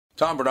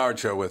Tom Bernard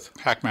Show with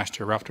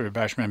Hackmaster Ralph W.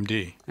 Basham,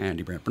 MD.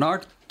 Andy Brant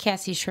Bernard.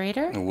 Cassie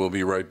Schrader. And we'll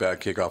be right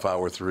back. Kickoff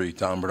hour 3,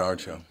 Tom Bernard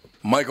Show.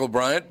 Michael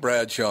Bryant,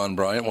 Brad Sean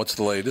Bryant, what's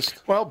the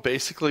latest? Well,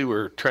 basically,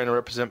 we're trying to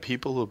represent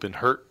people who have been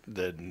hurt,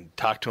 then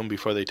talk to them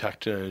before they talk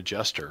to an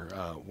adjuster.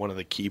 One of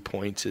the key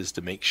points is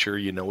to make sure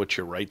you know what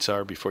your rights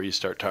are before you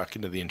start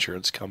talking to the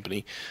insurance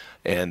company,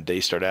 and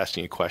they start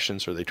asking you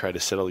questions or they try to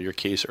settle your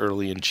case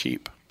early and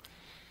cheap.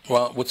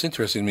 Well, what's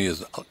interesting to me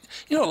is,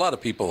 a lot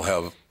of people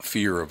have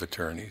fear of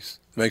attorneys.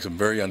 It makes them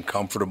very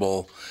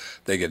uncomfortable.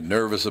 They get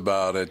nervous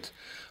about it.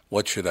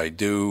 What should I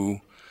do?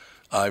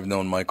 I've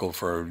known Michael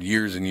for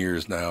years and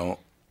years now,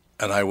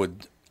 and I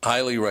would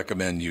highly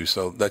recommend you.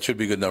 So that should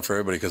be good enough for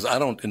everybody, because I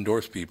don't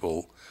endorse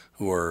people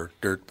who are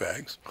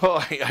dirtbags.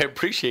 Well, I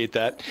appreciate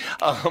that.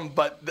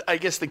 But I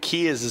guess the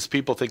key is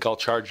people think I'll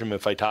charge them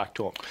if I talk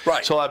to them.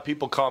 Right. So a lot of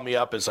people call me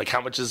up. It's like, how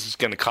much is this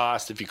going to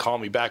cost if you call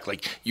me back?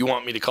 Like, you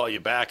want me to call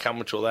you back? How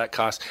much will that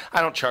cost?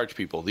 I don't charge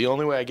people. The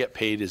only way I get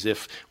paid is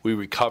if we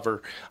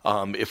recover,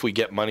 if we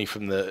get money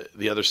from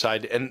the other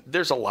side. And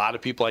there's a lot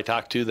of people I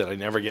talk to that I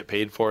never get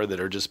paid for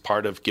that are just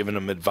part of giving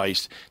them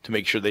advice to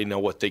make sure they know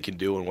what they can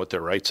do and what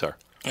their rights are.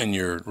 And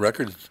your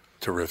record's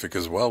terrific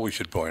as well, we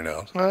should point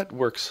out. Well, it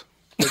works.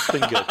 It's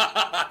been good.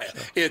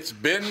 It's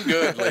been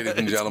good, ladies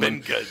and gentlemen.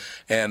 It's been good.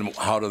 And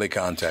how do they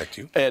contact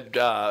you? And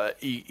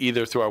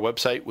either through our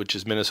website, which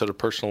is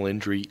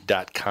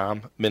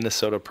minnesotapersonalinjury.com,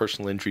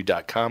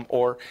 minnesotapersonalinjury.com,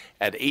 or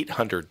at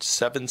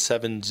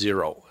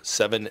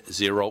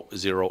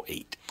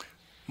 800-770-7008.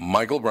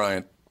 Michael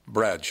Bryant,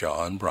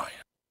 Bradshaw, and Bryant.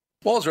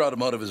 Walzer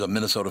Automotive is a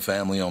Minnesota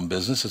family-owned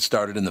business. It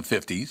started in the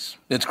 50s.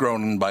 It's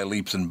grown by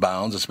leaps and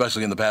bounds,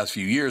 especially in the past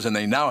few years, and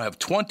they now have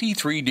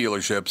 23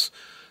 dealerships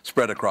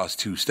spread across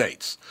 2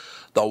 states.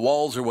 The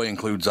Walzer way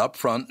includes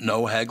upfront,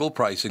 no-haggle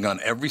pricing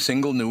on every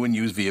single new and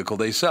used vehicle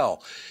they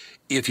sell.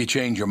 If you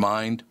change your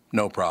mind,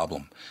 no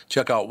problem.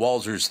 Check out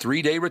Walzer's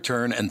 3-day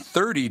return and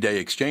 30-day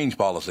exchange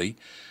policy.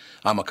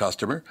 I'm a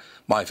customer.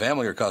 My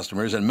family are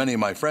customers, and many of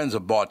my friends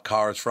have bought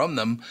cars from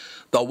them.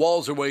 The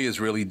Walzer way is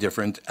really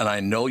different, and I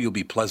know you'll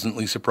be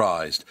pleasantly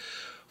surprised.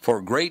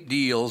 For great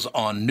deals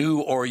on new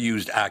or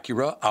used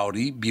Acura,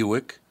 Audi,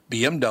 Buick,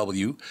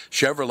 BMW,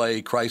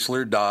 Chevrolet,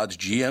 Chrysler, Dodge,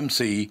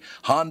 GMC,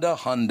 Honda,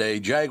 Hyundai,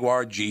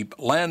 Jaguar, Jeep,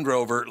 Land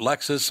Rover,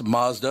 Lexus,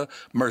 Mazda,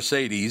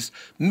 Mercedes,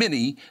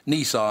 Mini,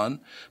 Nissan,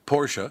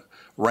 Porsche,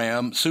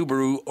 Ram,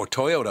 Subaru, or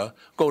Toyota,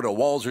 go to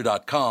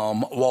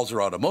Walzer.com,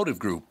 Walzer Automotive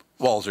Group,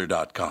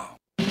 Walzer.com.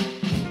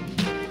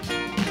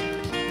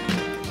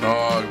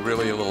 Oh,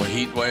 really a little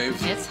heat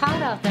wave? It's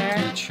hot out there.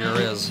 It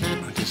sure is.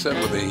 Like you said,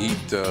 with the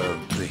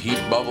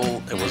heat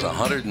bubble, it was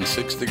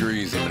 106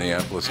 degrees in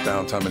Minneapolis,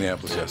 downtown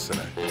Minneapolis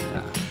yesterday.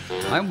 Yeah.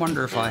 I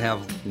wonder if I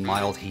have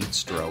mild heat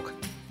stroke.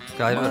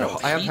 I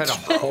have had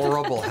a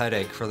horrible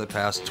headache for the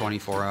past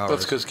 24 hours.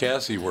 That's because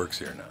Cassie works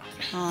here now.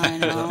 Oh, I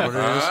know. What it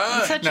is?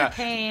 It's such a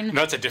pain.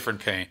 No, it's a different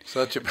pain.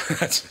 That's a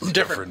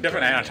Different pain.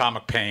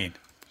 anatomic pain.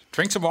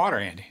 Drink some water,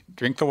 Andy.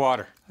 Drink the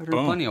water. I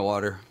drink plenty of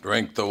water.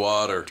 Drink the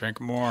water. Drink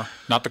more.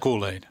 Not the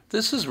Kool-Aid.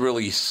 This is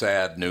really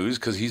sad news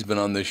because he's been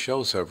on this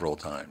show several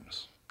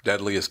times.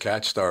 Deadliest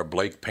Catch star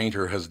Blake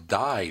Painter has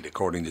died,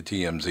 according to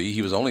TMZ.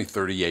 He was only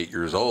 38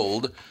 years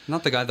old.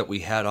 Not the guy that we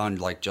had on,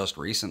 just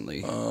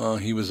recently.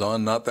 He was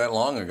on not that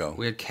long ago.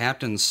 We had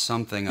Captain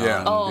something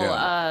Yeah. on. Oh,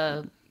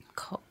 Yeah.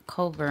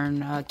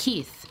 Coburn,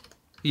 Keith.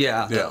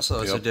 Yeah,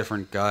 so it's a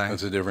different guy.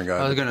 That's a different guy.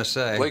 I was going to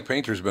say. Blake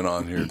Painter's been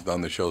on here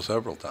on the show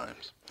several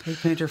times. Blake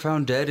Painter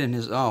found dead in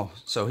his... Oh,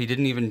 so he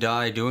didn't even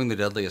die doing the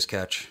Deadliest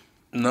Catch.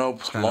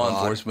 Nope. kind Law of odd.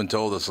 enforcement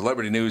told the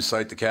celebrity news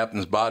site the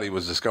captain's body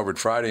was discovered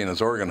Friday in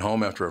his Oregon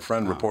home after a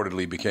friend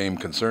reportedly became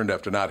concerned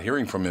after not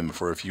hearing from him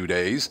for a few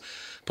days.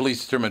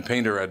 Police determined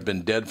Painter had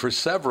been dead for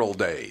several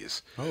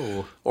days.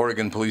 Oh.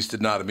 Oregon police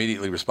did not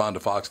immediately respond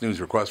to Fox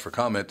News' request for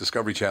comment.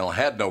 Discovery Channel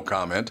had no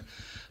comment.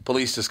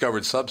 Police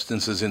discovered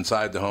substances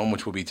inside the home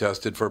which will be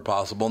tested for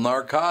possible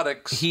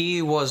narcotics.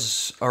 He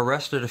was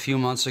arrested a few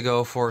months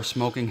ago for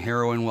smoking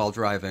heroin while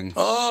driving.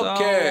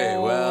 Okay,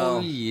 So, well,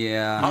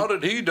 yeah. how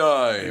did he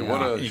die?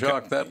 What a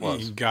shock that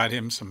was. He got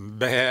him some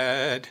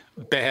bad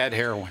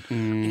heroin.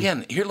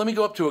 Again, here, let me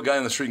go up to a guy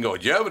on the street and go,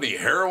 do you have any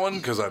heroin?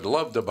 Because I'd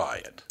love to buy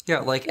it.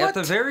 Yeah, at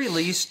the very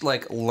least,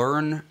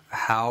 learn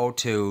how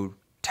to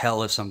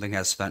tell if something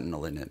has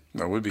fentanyl in it.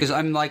 That would be Because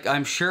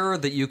I'm sure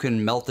that you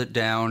can melt it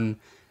down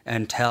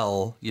and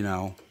tell,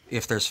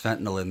 if there's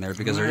fentanyl in there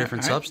because they're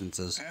different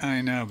substances.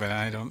 I know, but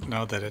I don't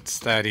know that it's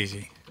that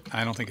easy.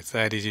 I don't think it's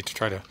that easy to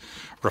try to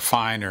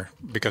refine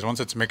because once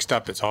it's mixed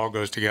up, it all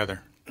goes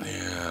together.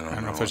 Yeah, I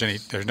don't know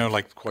if there's no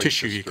quite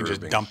tissue you can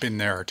just disturbing. dump in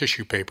there or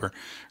tissue paper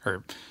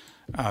or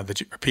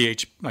the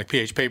pH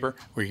paper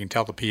where you can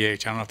tell the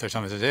pH. I don't know if there's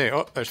something that says,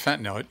 hey, there's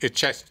fentanyl. It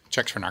checks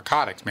for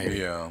narcotics maybe,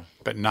 Yeah.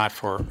 but not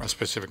for a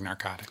specific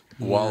narcotic.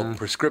 While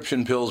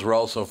prescription pills were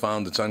also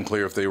found, it's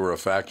unclear if they were a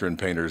factor in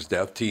Painter's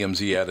death.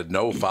 TMZ added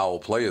no foul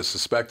play is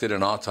suspected.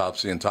 An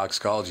autopsy and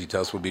toxicology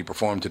test would be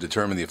performed to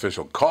determine the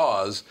official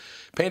cause.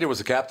 Painter was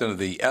the captain of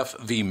the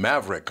FV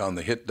Maverick on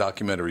the hit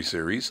documentary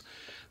series.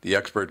 The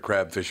expert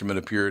crab fisherman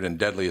appeared in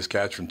Deadliest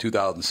Catch from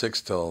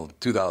 2006 till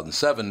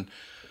 2007,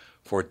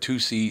 for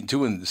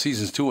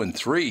seasons 2 and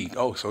 3.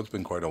 Oh, so it's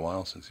been quite a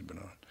while since he's been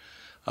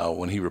on.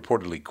 When he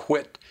reportedly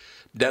quit.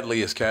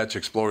 Deadliest Catch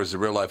explores the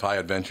real-life high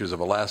adventures of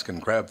Alaskan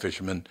crab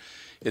fishermen.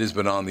 It has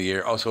been on the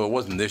air. Oh, so it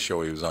wasn't this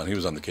show he was on. He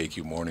was on the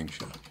KQ Morning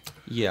Show.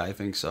 Yeah, I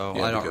think so.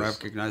 Yeah, I don't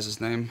recognize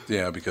his name.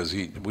 Yeah, because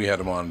we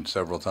had him on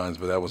several times,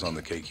 but that was on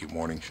the KQ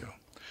Morning Show.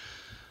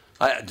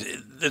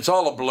 It's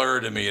all a blur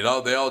to me.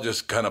 They all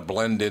just kind of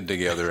blend in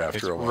together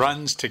after a while. It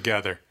runs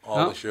together.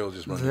 All the shows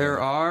just run together.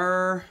 There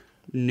are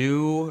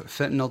new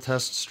fentanyl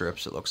test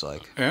strips, it looks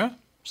like. Yeah?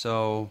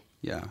 So,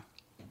 yeah.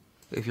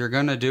 If you're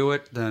going to do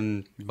it,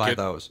 then buy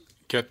those.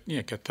 Get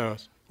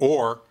those.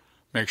 Or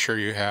make sure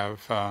you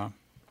have...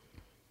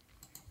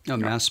 A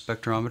mass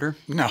spectrometer?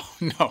 No.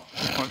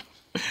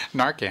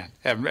 Narcan.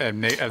 The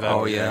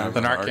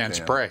Narcan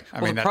spray.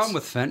 The problem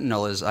with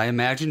fentanyl is I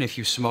imagine if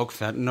you smoke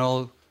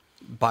fentanyl,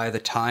 by the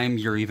time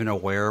you're even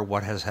aware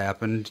what has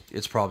happened,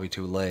 it's probably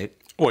too late.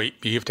 Well,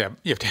 you have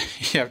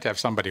to have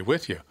somebody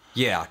with you.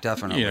 Yeah,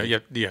 definitely.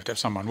 You have to have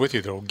someone with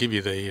you that will give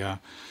you the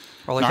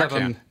or like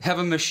Narcan. have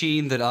a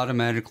machine that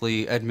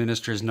automatically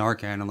administers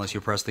Narcan unless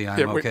you press the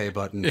I'm okay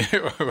button.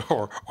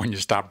 Or when you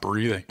stop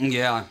breathing.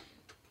 Yeah.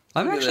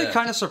 I'm actually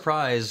kind of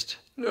surprised.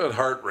 Look at that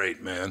heart rate,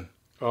 man.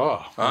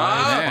 Oh,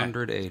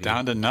 180.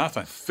 Down to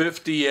nothing.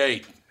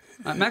 58.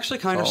 I'm actually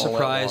kind of All that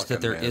surprised that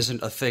walking, there man.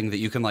 isn't a thing that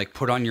you can like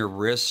put on your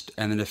wrist,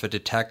 and then if it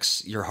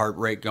detects your heart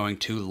rate going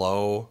too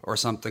low or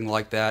something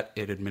like that,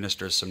 it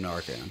administers some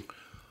Narcan.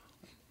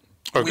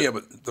 Okay. Yeah,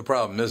 but the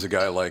problem is a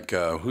guy like,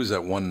 who's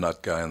that one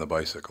nut guy on the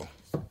bicycle?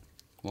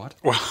 What?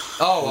 Well,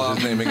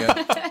 What's his name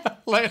again?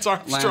 Lance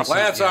Armstrong.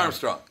 Lance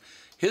Armstrong.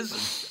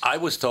 I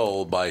was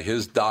told by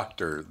his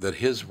doctor that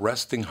his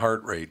resting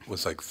heart rate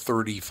was like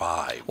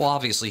 35. Well,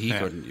 obviously he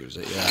couldn't use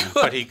it. Yeah.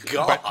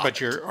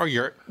 But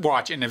your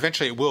watch, and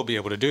eventually it will be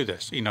able to do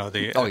this. The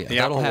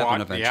that'll happen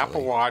Watch, eventually. the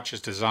Apple Watch is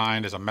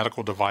designed as a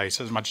medical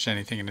device as much as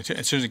anything. And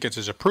as soon as it gets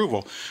its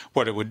approval,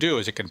 what it would do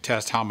is it can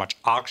test how much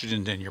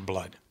oxygen's in your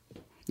blood.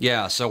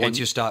 Yeah. So once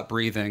you stop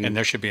breathing, And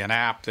there should be an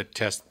app that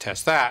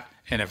tests that.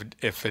 And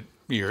if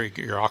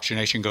your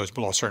oxygenation goes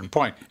below a certain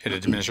point, it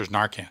administers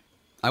Narcan.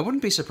 I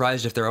wouldn't be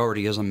surprised if there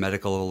already is a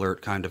medical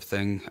alert kind of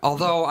thing.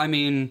 Although, I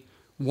mean,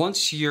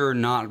 once you're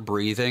not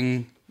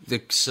breathing,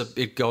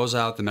 it goes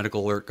out, the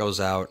medical alert goes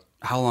out.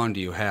 How long do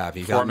you have?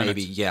 You got 4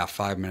 minutes.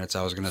 5 minutes,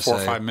 I was going to say.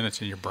 4 or 5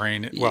 minutes in your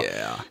brain. Well,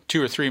 Yeah.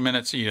 2 or 3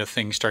 minutes,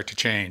 things start to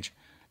change.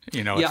 I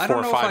At don't 4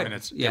 or know 5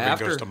 minutes,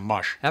 everything goes to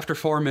mush. After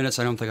 4 minutes,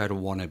 I don't think I'd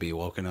want to be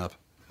woken up.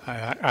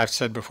 I've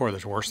said before,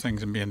 there's worse things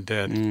than being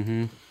dead.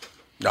 Mm-hmm.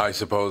 I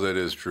suppose that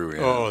is true.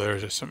 Yeah. Oh,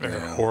 there's just some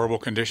horrible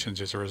conditions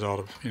as a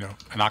result of,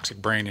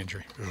 anoxic brain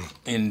injury. Ugh.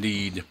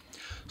 Indeed.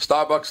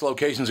 Starbucks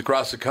locations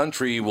across the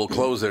country will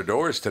close their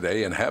doors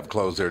today and have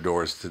closed their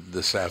doors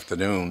this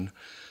afternoon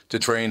to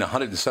train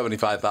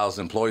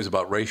 175,000 employees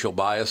about racial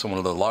bias in one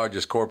of the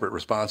largest corporate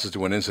responses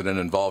to an incident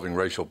involving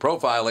racial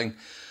profiling.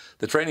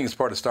 The training is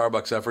part of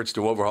Starbucks' efforts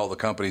to overhaul the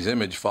company's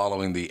image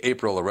following the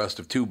April arrest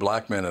of 2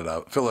 black men at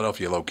a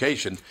Philadelphia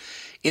location.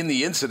 In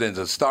the incident,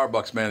 a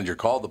Starbucks manager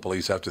called the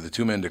police after the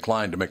 2 men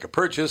declined to make a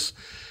purchase,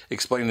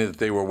 explaining that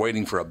they were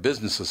waiting for a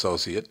business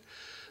associate.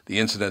 The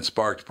incident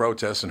sparked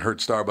protests and hurt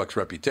Starbucks'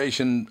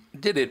 reputation.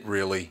 Did it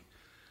really?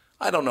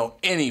 I don't know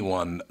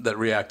anyone that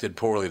reacted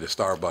poorly to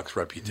Starbucks'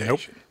 reputation.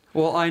 Nope.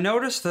 Well, I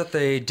noticed that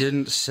they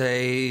didn't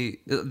say...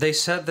 They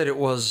said that it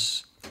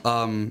was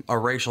a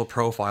racial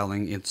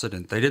profiling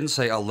incident. They didn't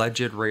say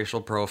alleged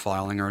racial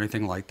profiling or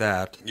anything like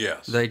that.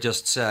 Yes. They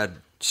just said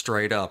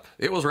straight up,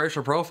 it was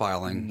racial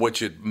profiling.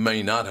 Which it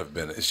may not have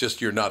been. It's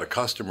just you're not a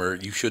customer.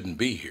 You shouldn't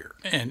be here.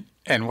 And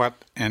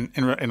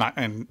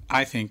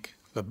I think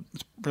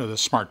the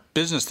smart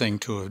business thing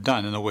to have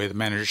done in the way the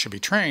manager should be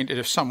trained is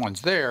if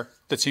someone's there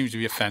that seems to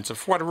be offensive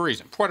for whatever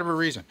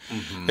reason,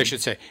 they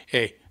should say,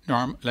 "Hey,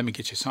 Norm, let me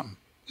get you something.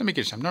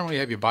 Normally,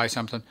 have you buy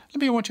something.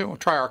 I want you to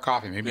try our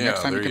coffee. Maybe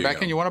next time you come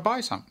back in, you want to buy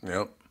something.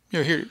 Yep.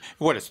 Here,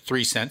 what is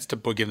 3 cents to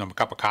give them a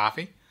cup of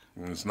coffee?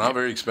 It's not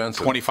very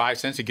expensive. 25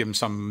 cents to give them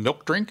some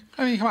milk drink.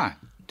 I mean, come on,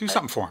 do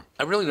something for them.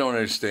 I really don't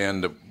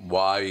understand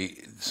why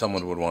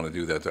someone would want to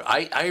do that.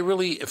 I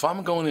really, if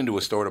I'm going into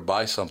a store to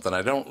buy something,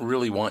 I don't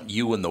really want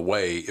you in the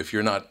way if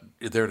you're not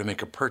there to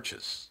make a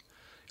purchase.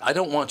 I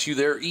don't want you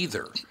there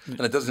either.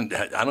 And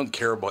I don't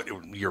care about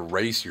your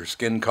race, your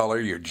skin color,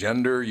 your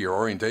gender, your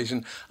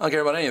orientation. I don't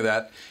care about any of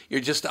that.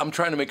 I'm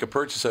trying to make a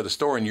purchase at a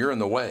store and you're in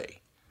the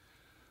way.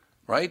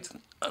 Right?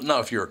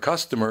 Now, if you're a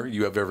customer,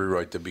 you have every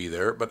right to be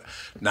there. But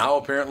now,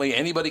 apparently,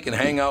 anybody can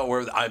hang out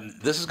where...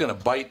 this is going to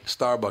bite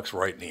Starbucks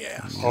right in the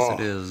ass. Yes,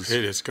 it is.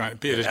 It is going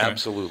to. It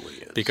absolutely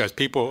is. Because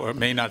people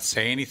may not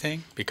say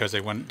anything because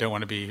they don't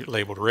want to be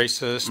labeled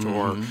racist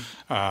or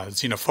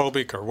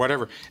xenophobic or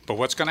whatever. But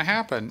what's going to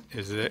happen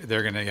is that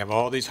they're going to have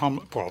all these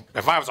Well,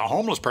 if I was a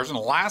homeless person,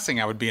 the last thing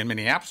I would be in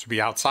Minneapolis would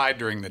be outside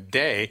during the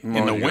day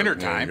in the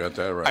wintertime. You got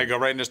that right. I go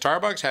right into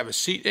Starbucks, have a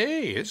seat.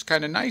 Hey, it's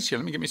kind of nice here.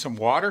 Let me get me some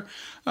water.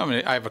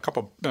 I have a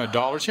couple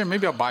dollars here.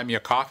 Maybe I'll buy me a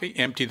coffee,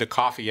 empty the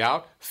coffee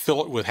out,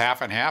 fill it with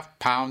half and half,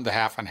 pound the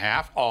half and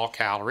half, all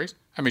calories.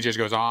 It just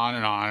goes on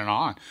and on and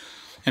on.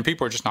 and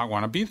people are just not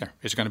going to be there.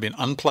 It's going to be an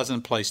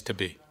unpleasant place to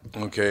be.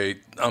 Okay,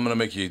 I'm going to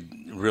make you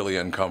really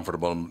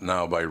uncomfortable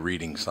now by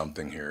reading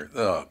something here.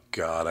 Oh,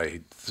 God, I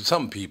hate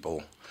some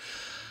people.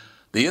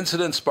 The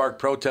incident sparked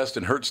protest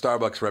and hurt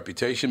Starbucks'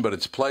 reputation, but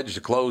its pledge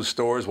to close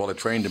stores while it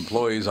trained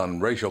employees on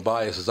racial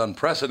bias is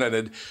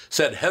unprecedented,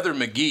 said Heather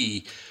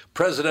McGee,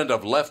 president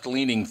of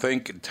left-leaning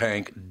think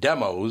tank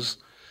Demos.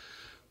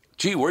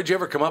 Gee, where'd you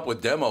ever come up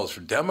with Demos?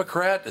 For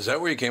Democrat? Is that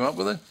where you came up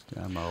with it?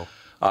 Demo.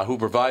 Who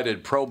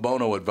provided pro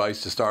bono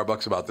advice to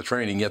Starbucks about the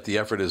training, yet the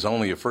effort is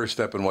only a first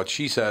step in what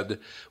she said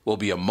will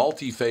be a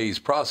multi-phase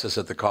process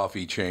at the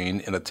coffee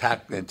chain in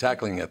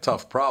tackling a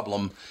tough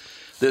problem.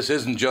 This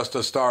isn't just a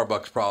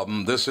Starbucks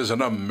problem. This is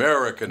an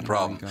American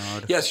problem.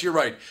 God. Yes, you're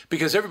right,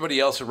 because everybody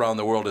else around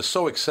the world is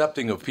so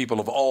accepting of people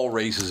of all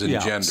races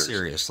and genders.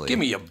 Seriously. Give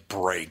me a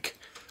break.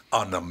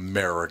 An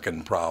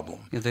American problem.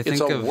 Yeah, it's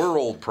a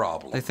world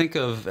problem. They think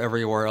of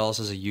everywhere else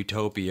as a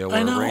utopia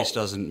where race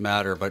doesn't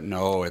matter, but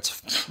no,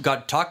 it's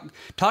God.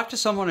 Talk to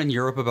someone in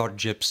Europe about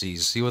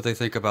gypsies. See what they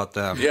think about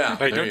them. Yeah.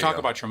 Hey, don't talk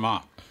about your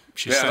mom.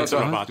 She's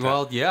sensitive about that.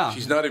 Well, yeah.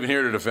 She's not even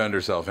here to defend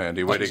herself,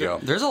 Andy. Way to go.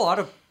 There's a lot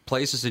of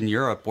places in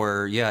Europe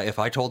where, if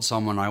I told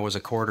someone I was a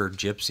quarter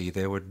gypsy,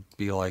 they would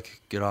be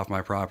like, "Get off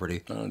my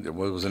property." What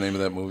was the name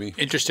of that movie?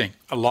 Interesting.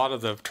 A lot of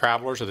the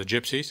travelers or the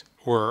gypsies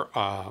were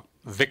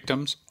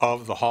victims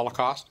of the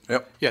Holocaust.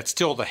 Yep. Yet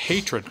still the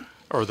hatred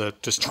or the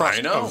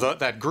distrust of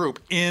that group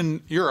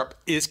in Europe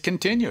is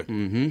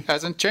continued.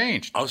 Hasn't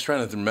changed. I was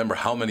trying to remember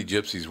how many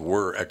gypsies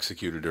were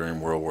executed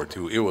during World War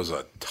II. It was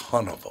a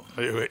ton of them.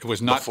 It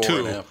was not Before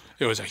and two. after.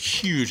 It was a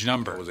huge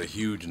number. It was a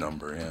huge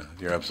number, yeah.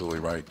 You're absolutely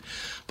right.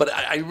 But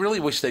I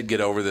really wish they'd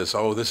get over this.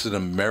 Oh, this is an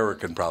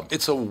American problem.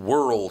 It's a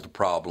world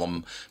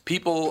problem.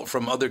 People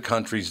from other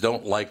countries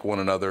don't like one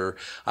another.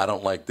 I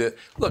don't like that.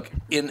 Look,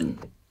 in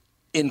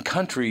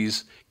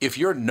countries, if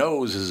your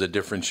nose is a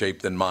different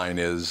shape than mine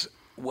is,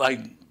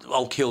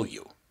 I'll kill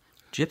you.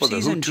 Gypsies the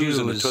and Hutus Jews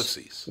and the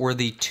Tutsis. were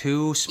the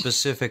two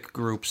specific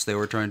groups they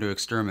were trying to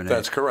exterminate.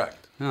 That's correct.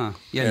 Huh.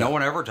 Yeah, no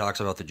one ever talks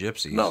about the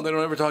gypsies. No, they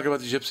don't ever talk about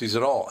the gypsies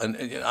at all. And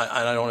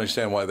I don't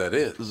understand why that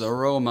is. The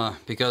Roma,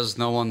 because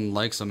no one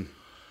likes them.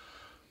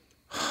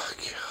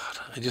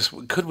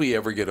 God, could we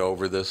ever get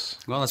over this?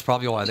 Well, that's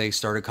probably why they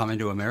started coming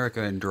to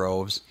America in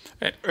droves.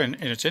 And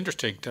it's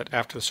interesting that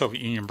after the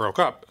Soviet Union broke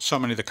up,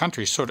 many of the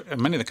countries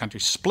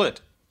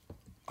split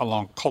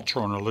along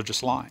cultural and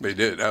religious lines. They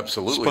did,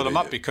 absolutely. Split them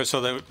up did. because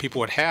so that people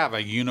would have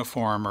a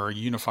uniform or a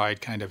unified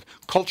kind of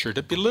culture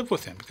to be lived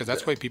within, because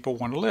that's the way people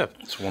want to live.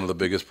 It's one of the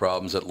biggest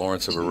problems that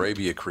Lawrence of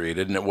Arabia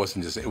created, and it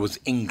was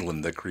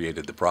England that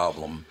created the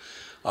problem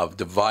of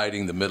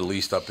dividing the Middle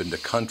East up into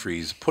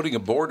countries, putting a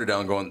border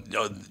down, going,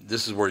 oh,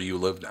 this is where you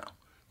live now.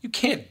 You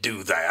can't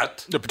do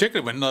that.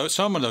 Particularly when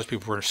some of those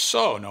people were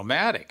so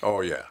nomadic.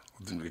 Oh, yeah.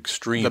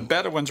 Extreme. The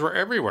Bedouins were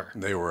everywhere.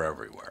 They were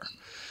everywhere.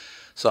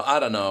 So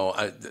I don't know.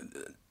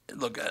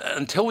 Look,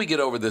 until we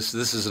get over this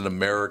is an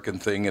American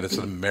thing, and it's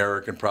an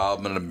American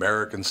problem, and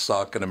Americans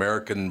suck, and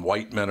American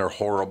white men are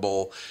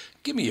horrible.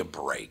 Give me a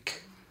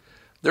break.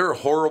 There are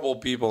horrible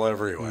people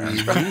everywhere.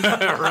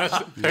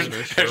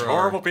 There's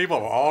horrible people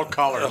of all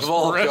colors. Of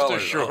all Rest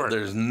colors. assured.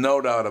 There's no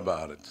doubt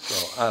about it.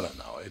 So I don't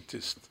know. It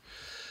just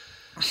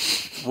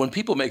when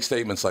people make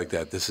statements like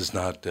that, this is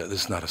not a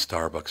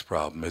Starbucks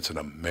problem. It's an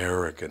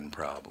American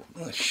problem.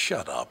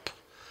 Shut up.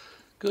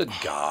 Good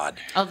God.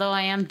 Although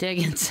I am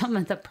digging some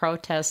of the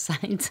protest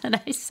signs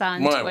that I saw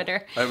on Why?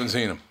 Twitter. I haven't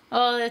seen them.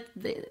 Oh,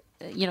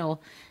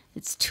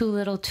 it's too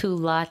little, too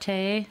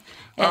latte.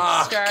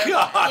 God,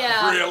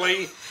 Yeah.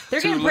 really?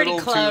 They're Too getting pretty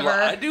little, clever.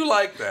 I do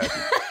like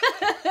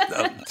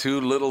that.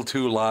 Too little,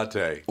 too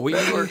latte. We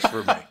That works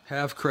for me.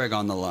 have Craig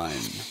on the line.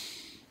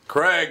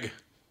 Craig.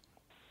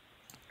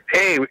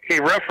 Hey,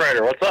 Rough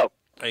Rider, what's up?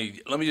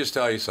 Hey, let me just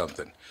tell you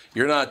something.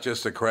 You're not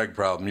just a Craig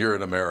problem. You're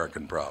an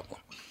American problem.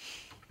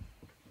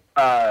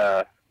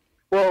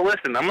 Well,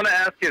 listen, I'm going to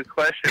ask you a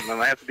question,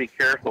 and I have to be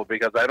careful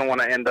because I don't want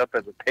to end up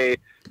as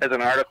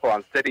an article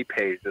on city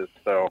pages.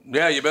 So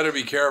Yeah, you better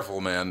be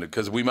careful, man,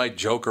 because we might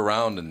joke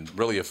around and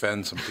really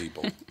offend some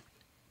people.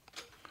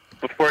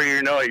 before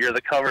you know it, you're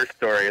the cover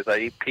story as I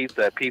eat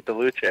pizza at Pizza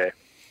Luce.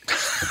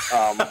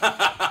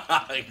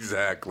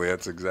 Exactly.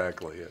 That's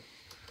exactly it.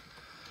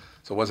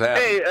 So what's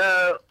happening?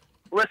 Hey,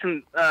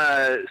 listen,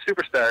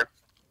 superstar.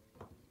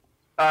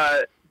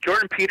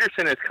 Jordan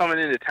Peterson is coming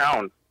into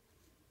town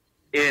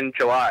in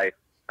July.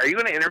 Are you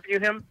going to interview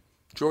him?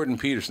 Jordan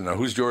Peterson. Now,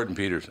 who's Jordan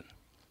Peterson?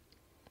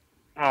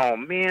 Oh,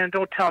 man,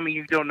 don't tell me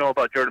you don't know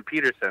about Jordan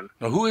Peterson.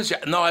 Now, who is?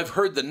 No, I've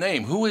heard the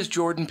name. Who is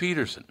Jordan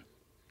Peterson?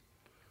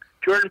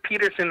 Jordan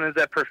Peterson is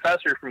that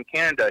professor from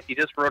Canada. He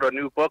just wrote a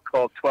new book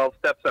called 12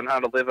 Steps on How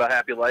to Live a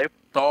Happy Life.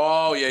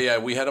 Oh, yeah.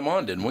 We had him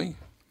on, didn't we?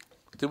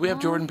 Did we have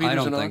Jordan Peterson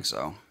on? I don't think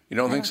so. You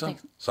don't think so? think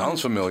so.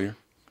 Sounds familiar.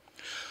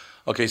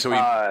 Okay, so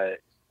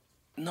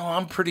no,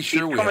 I'm pretty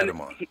sure we had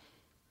him on.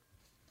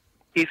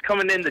 He's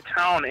coming into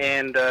town,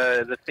 and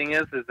the thing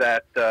is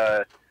that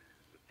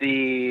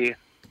the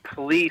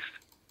police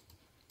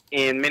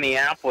in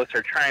Minneapolis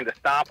are trying to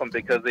stop him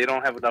because they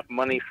don't have enough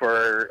money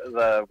for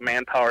the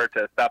manpower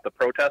to stop the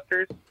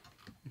protesters.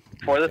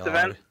 for this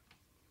event.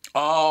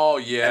 Oh,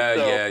 yeah,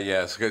 so,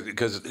 yes.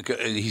 Because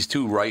he's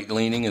too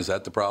right-leaning. Is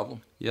that the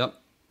problem? Yep.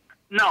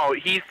 No,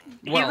 he's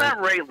not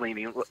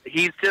right-leaning.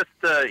 He's just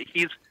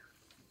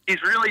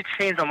he's really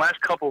changed in the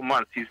last couple of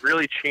months. He's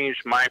really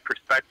changed my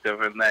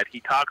perspective in that he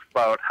talks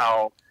about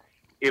how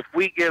if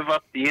we give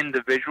up the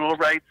individual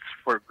rights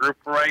for group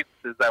rights,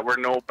 is that we're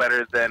no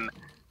better than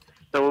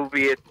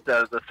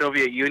the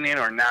Soviet Union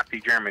or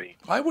Nazi Germany.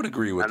 I would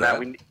agree with that.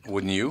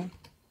 Wouldn't you?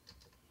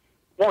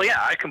 Well, yeah,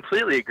 I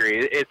completely agree.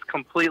 It's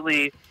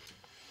completely,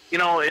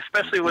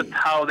 especially with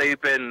how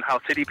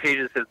City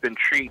Pages has been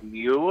treating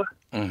you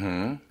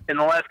in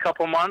the last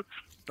couple months.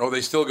 Oh,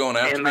 they still going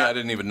after me? I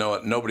didn't even know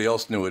it. Nobody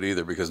else knew it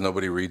either because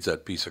nobody reads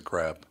that piece of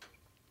crap.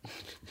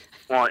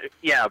 Well,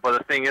 yeah, but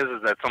the thing is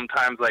that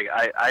sometimes, like,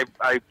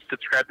 I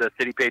subscribe to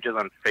City Pages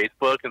on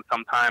Facebook, and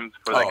sometimes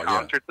for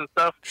concerts and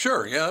stuff.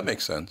 Sure, yeah, that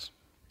makes sense.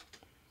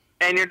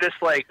 And you're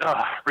just like,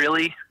 oh,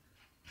 really?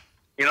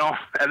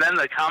 And then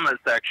the comment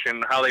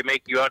section, how they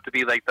make you out to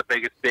be like the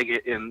biggest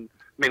bigot in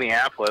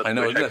Minneapolis, I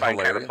know, which I find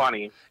kind of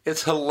funny.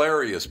 It's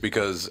hilarious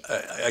because,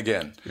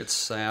 again, it's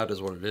sad is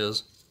what it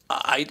is.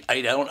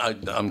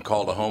 I'm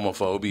called a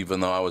homophobe, even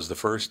though I was the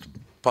first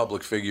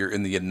public figure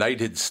in the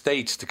United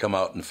States to come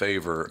out in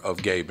favor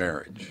of gay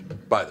marriage,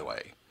 by the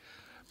way.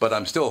 But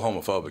I'm still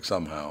homophobic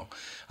somehow.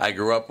 I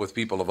grew up with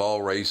people of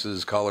all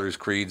races, colors,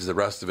 creeds, the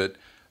rest of it,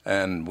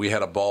 and we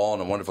had a ball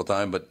and a wonderful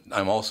time, but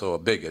I'm also a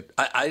bigot.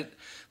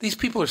 These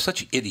people are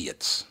such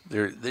idiots.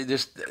 They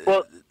just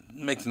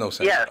makes no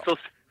sense. Yeah,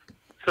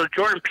 so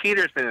Jordan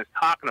Peterson is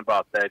talking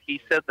about that.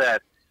 He said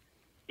that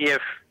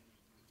if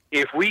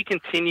we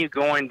continue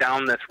going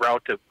down this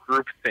route of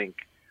groupthink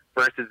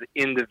versus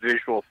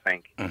individual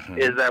think,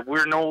 is that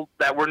we're no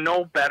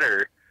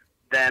better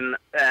than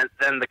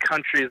the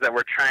countries that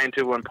we're trying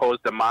to impose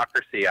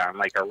democracy on,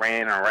 like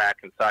Iran, Iraq,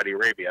 and Saudi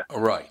Arabia.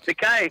 Right. The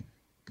guy,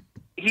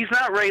 he's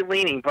not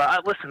right-leaning,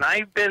 but listen,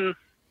 I've been,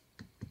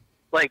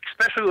 like,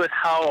 especially with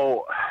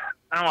how,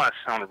 I don't want to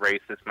sound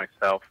racist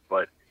myself,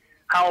 but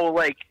how,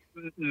 like,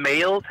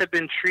 males have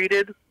been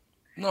treated.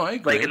 No, I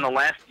agree. Like, in the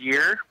last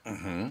year.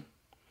 Mm-hmm.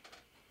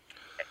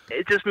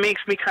 It just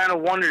makes me kind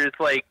of wonder. It's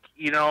like,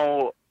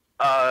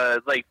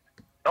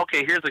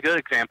 okay, here's a good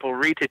example.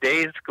 Read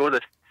today's, go to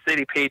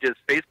City Pages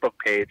Facebook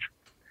page,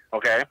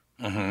 okay?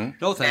 Mm-hmm.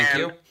 No, thank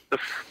you.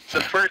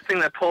 The first thing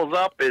that pulls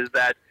up is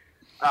that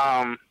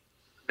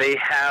they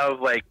have,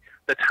 like,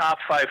 the top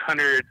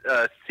 500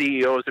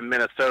 CEOs in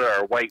Minnesota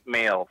are white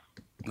males.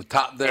 The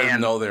top there?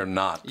 No, they're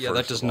not. Yeah,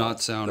 that does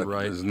not sound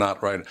right. That is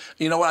not right.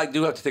 You know what? I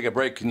do have to take a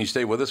break. Can you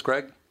stay with us,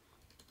 Craig?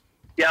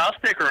 Yeah, I'll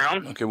stick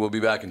around. Okay, we'll be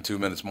back in 2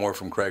 minutes. More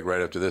from Craig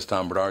right after this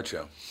Tom Bernard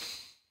Show.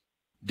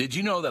 Did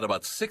you know that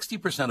about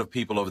 60% of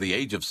people over the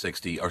age of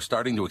 60 are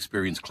starting to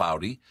experience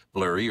cloudy,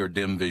 blurry, or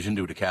dim vision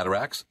due to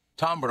cataracts?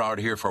 Tom Bernard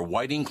here for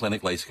Whiting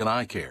Clinic LASIK and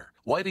Eye Care.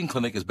 Whiting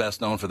Clinic is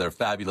best known for their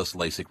fabulous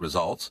LASIK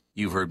results.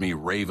 You've heard me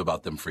rave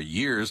about them for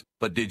years,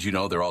 but did you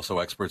know they're also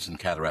experts in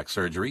cataract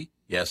surgery?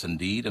 Yes,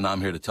 indeed, and I'm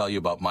here to tell you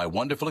about my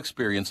wonderful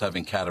experience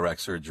having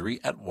cataract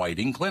surgery at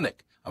Whiting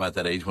Clinic. I'm at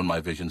that age when my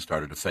vision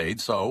started to fade,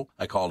 so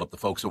I called up the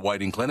folks at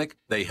Whiting Clinic.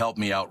 They helped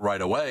me out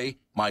right away.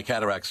 My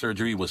cataract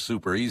surgery was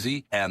super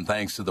easy, and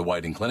thanks to the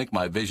Whiting Clinic,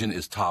 my vision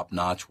is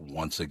top-notch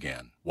once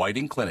again.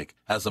 Whiting Clinic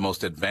has the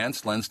most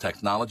advanced lens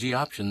technology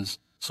options,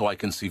 so I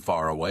can see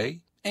far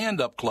away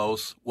and up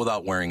close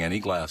without wearing any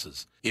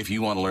glasses. If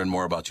you want to learn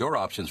more about your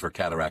options for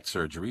cataract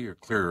surgery or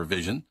clearer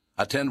vision,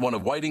 attend one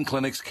of Whiting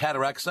Clinic's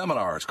cataract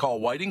seminars. Call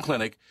Whiting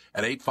Clinic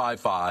at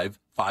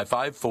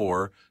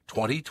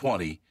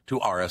 855-554-2020 to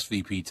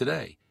RSVP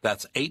today.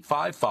 That's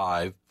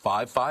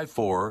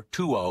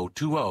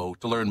 855-554-2020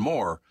 to learn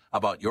more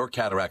about your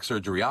cataract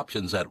surgery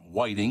options at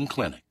Whiting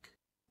Clinic.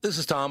 This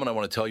is Tom, and I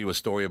want to tell you a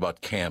story about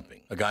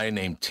camping. A guy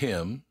named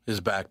Tim, his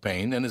back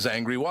pain, and his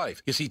angry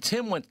wife. You see,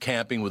 Tim went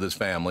camping with his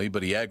family,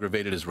 but he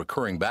aggravated his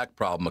recurring back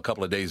problem a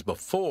couple of days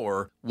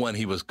before when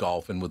he was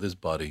golfing with his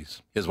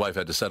buddies. His wife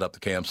had to set up the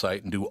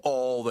campsite and do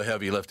all the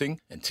heavy lifting,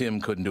 and Tim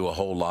couldn't do a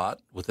whole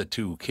lot with the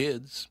 2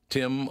 kids.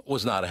 Tim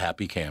was not a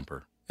happy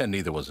camper. And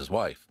neither was his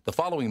wife. The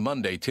following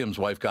Monday, Tim's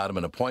wife got him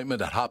an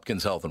appointment at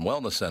Hopkins Health and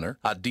Wellness Center,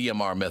 a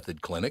DMR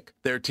Method clinic.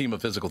 Their team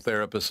of physical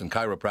therapists and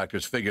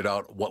chiropractors figured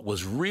out what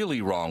was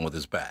really wrong with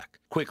his back,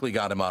 quickly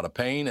got him out of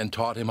pain, and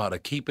taught him how to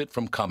keep it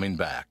from coming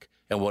back.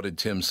 And what did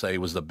Tim say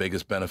was the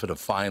biggest benefit of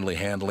finally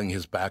handling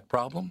his back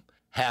problem?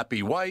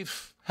 Happy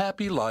wife,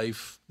 happy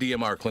life.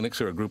 DMR clinics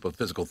are a group of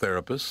physical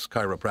therapists,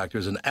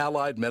 chiropractors, and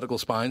allied medical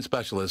spine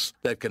specialists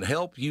that can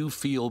help you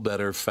feel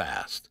better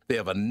fast. They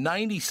have a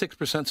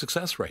 96%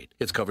 success rate.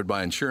 It's covered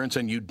by insurance,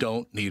 and you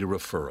don't need a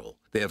referral.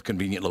 They have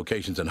convenient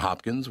locations in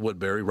Hopkins,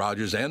 Woodbury,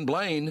 Rogers, and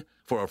Blaine.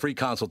 For a free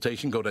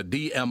consultation, go to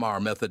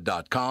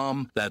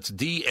dmrmethod.com. That's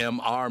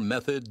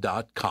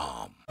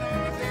dmrmethod.com.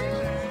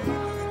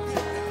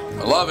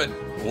 I love it.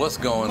 What's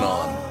going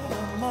on?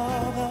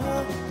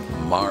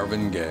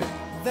 Marvin Gaye.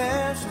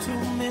 There's too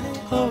many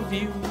of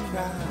you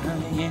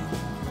crying.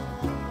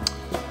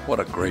 What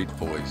a great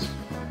voice.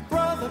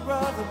 Brother,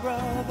 brother,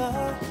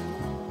 brother.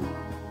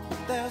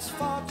 there's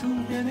far too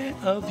many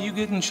Of you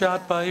getting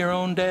shot by your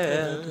own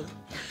dad.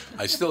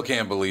 I still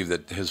can't believe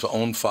that his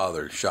own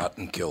father shot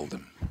and killed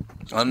him.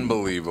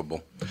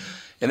 Unbelievable.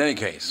 In any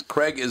case,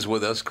 Craig is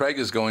with us. Craig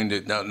is going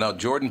to... Now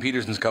Jordan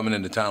Peterson's coming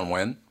into town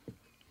when?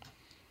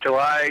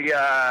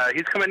 July,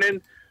 he's coming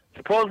in,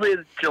 supposedly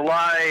it's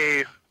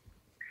July,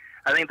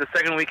 I think the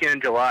second weekend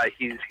in July.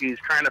 He's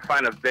trying to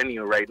find a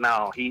venue right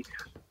now.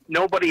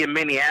 Nobody in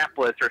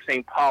Minneapolis or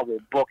St. Paul will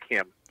book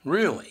him.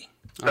 Really?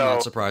 I'm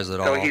not surprised at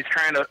all. So he's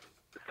trying to...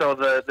 So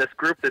this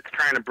group that's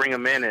trying to bring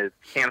him in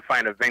can't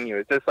find a venue.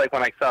 It's just like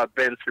when I saw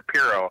Ben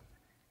Shapiro.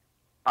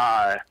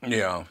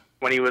 Yeah.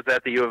 When he was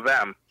at the U of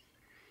M.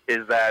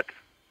 Is that...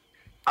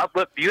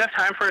 look, do you have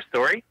time for a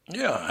story?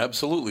 Yeah,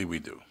 absolutely we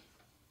do.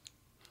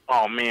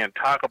 Oh man,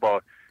 talk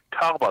about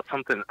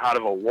something out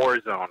of a war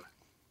zone.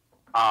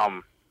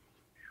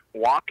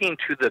 Walking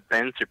to the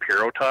Ben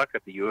Shapiro talk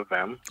at the U of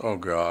M. Oh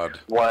God.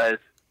 Was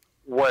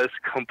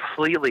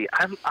completely.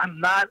 I'm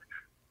not.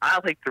 I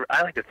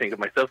like to think of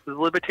myself as a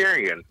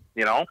libertarian.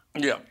 You know.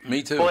 Yeah,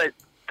 me too. But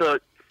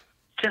the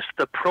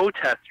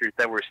protesters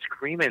that were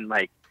screaming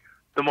like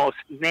the most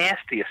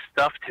nastiest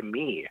stuff to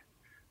me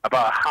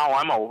about how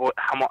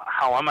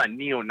I'm a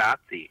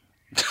neo-Nazi.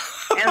 And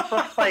it's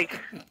just like,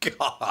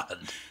 God.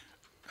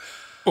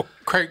 Well,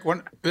 Craig, one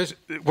of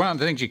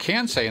the things you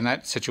can say in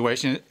that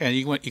situation, and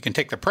you can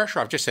take the pressure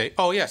off, just say,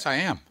 "Oh yes, I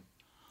am."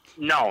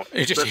 No,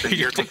 listen,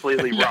 you're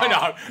completely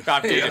wrong.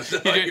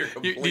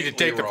 You need to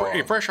take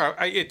the pressure off.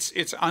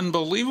 It's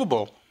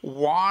unbelievable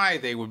why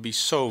they would be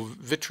so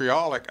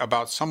vitriolic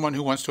about someone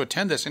who wants to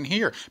attend this and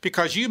hear,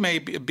 because you may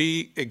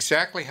be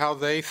exactly how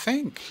they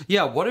think.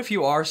 Yeah, what if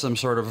you are some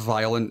sort of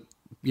violent,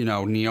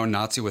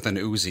 neo-Nazi with an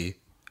Uzi,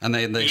 and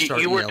they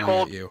start yelling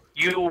at you?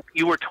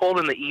 You were told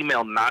in the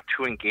email not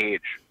to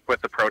engage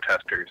with the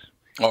protesters.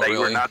 Oh, that really?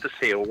 you were not to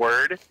say a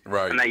word,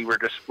 right? And that you were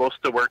just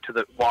supposed to walk to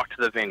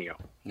the venue.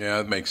 Yeah,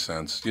 that makes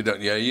sense. You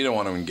don't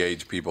want to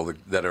engage people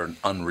that are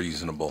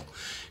unreasonable.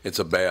 It's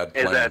a bad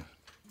plan. Is that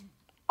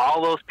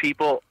all those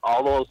people,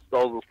 all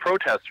those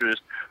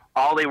protesters,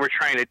 all they were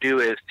trying to do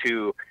is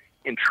to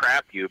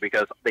entrap you,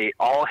 because they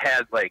all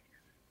had like.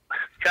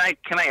 Can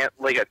I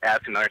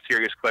ask another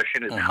serious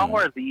question? Is how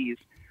are these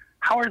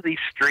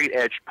straight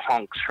edge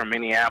punks from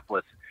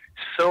Minneapolis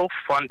so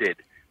funded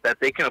that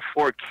they can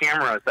afford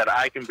cameras that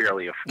I can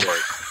barely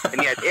afford?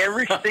 And yet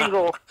every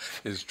single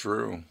is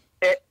true.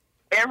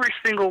 Every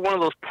single one of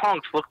those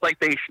punks look like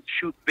they should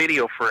shoot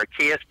video for a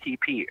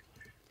KSTP.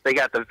 They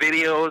got the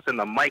videos and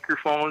the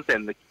microphones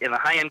and the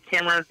high-end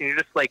cameras, and you're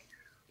just like,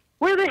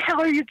 where the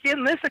hell are you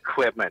getting this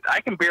equipment? I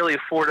can barely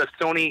afford a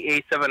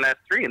Sony A7S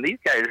III, and these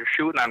guys are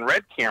shooting on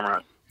red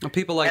cameras. Well,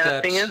 people like and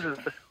that, the thing is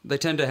they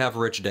tend to have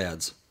rich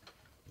dads.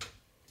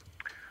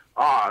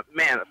 Oh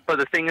man! But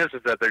the thing is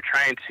that they're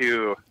trying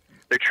to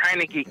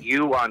get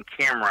you on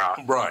camera,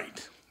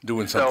 right?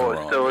 Doing something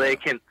wrong, so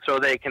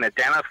they can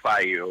identify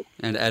you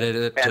and edit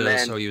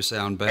it so you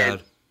sound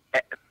bad.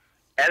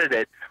 Edit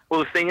it. Well,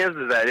 the thing is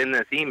that in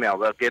this email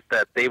they'll get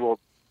that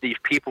these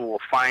people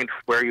will find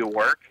where you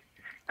work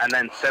and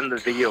then send the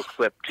video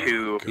clip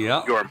to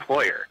your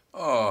employer.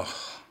 Oh.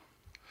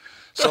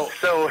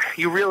 So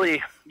you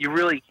really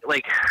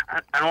like,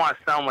 I don't want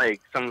to sound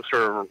like some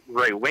sort of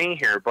right wing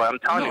here, but I'm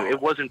telling you,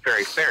 it wasn't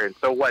very fair. And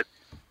so what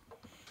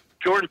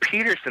Jordan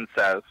Peterson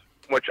says,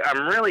 which I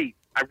really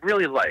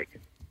like,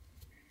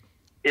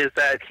 is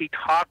that he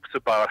talks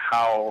about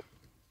how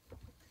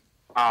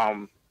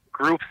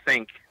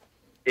groupthink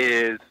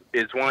is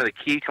one of the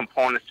key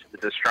components to the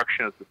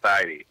destruction of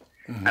society,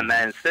 and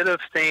that instead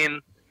of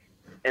saying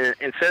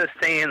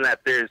that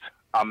there's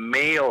a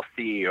male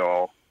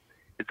CEO,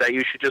 is that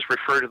you should just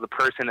refer to the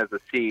person as a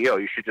CEO.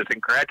 You should just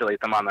congratulate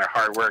them on their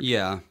hard work.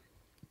 Yeah,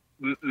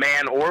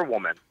 man or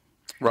woman.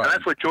 Right. And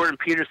that's what Jordan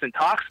Peterson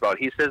talks about.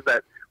 He says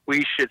that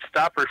we should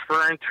stop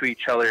referring to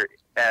each other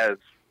as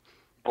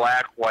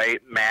black,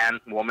 white, man,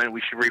 woman.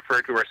 We should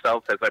refer to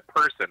ourselves as a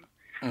person,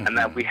 and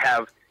that we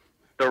have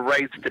the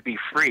rights to be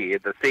free,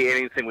 to say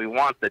anything we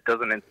want that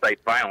doesn't incite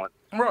violence.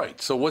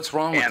 Right. So what's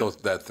wrong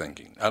with that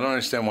thinking? I don't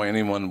understand why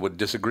anyone would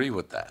disagree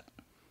with that.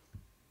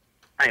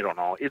 I don't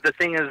know. The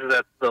thing is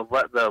that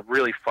the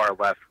really far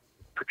left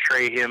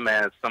portray him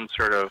as some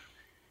sort of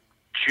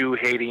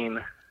Jew-hating,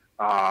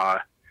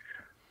 that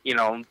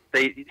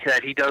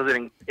he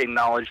doesn't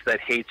acknowledge that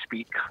hate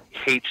speech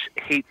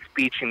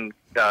and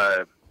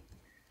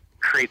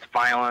creates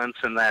violence,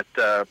 and that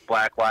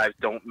black lives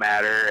don't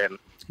matter, and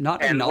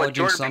what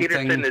Jordan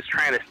Peterson is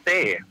trying to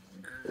say.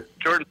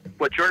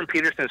 What Jordan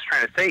Peterson is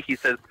trying to say, he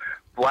says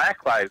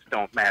black lives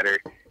don't matter.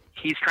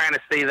 He's trying to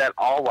say that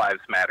all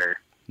lives matter.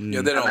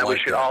 Yeah, they don't and that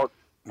like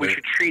we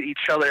should treat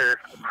each other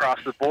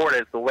across the board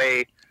as the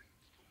way,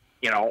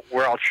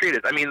 we're all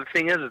treated. I mean, the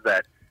thing is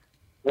that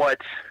this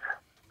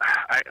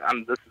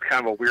is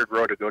kind of a weird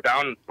road to go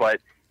down, but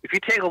if you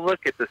take a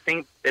look at the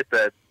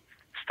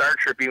Star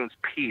Tribune's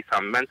piece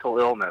on mental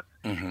illness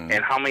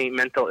and how many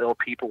mental ill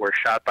people were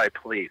shot by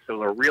police, it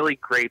was a really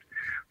great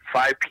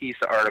 5-piece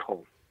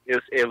article.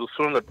 It was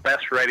one of the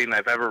best writing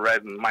I've ever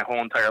read in my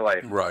whole entire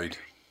life. Right.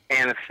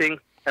 And the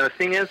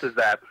thing is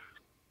that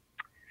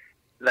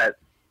that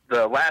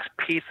the last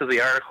piece of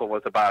the article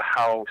was about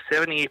how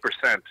 78%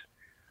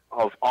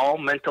 of all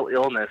mental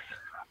illness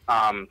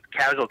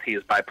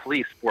casualties by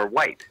police were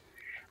white,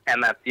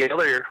 and that the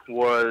other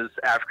was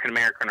African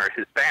American or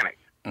Hispanic.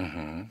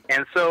 Mm-hmm.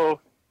 And so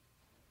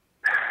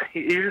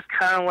you're just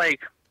kind of like,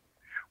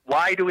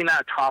 why do we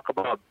not talk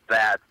about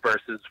that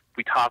versus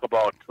we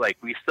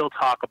still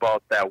talk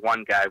about that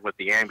one guy with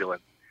the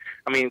ambulance?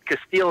 I mean,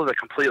 Castile is a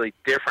completely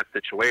different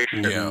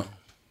situation. Yeah.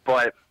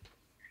 But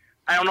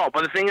I don't know.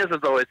 But the thing is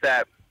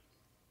that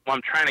what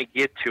I'm trying to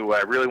get to,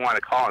 I really want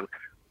to call him.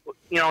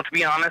 To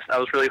be honest, I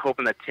was really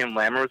hoping that Tim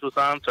Lammers was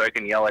on so I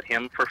can yell at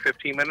him for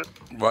 15 minutes.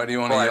 Why do you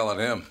want to yell at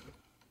him?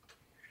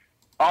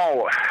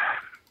 Oh,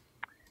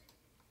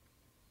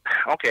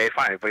 okay,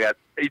 fine. Do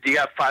you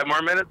got 5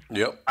 more minutes?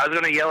 Yep. I was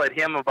going to yell at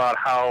him about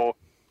how,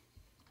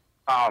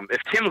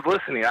 if Tim's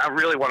listening, I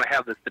really want to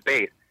have this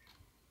debate.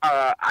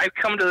 I've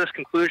come to this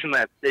conclusion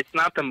that it's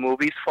not the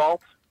movie's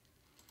fault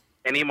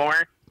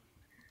anymore,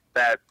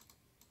 that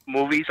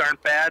movies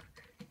aren't bad.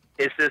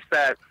 It's just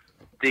that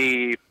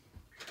the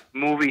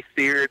movie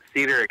theater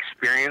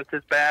experience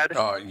is bad.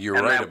 You're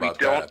right about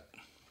that.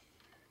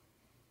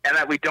 And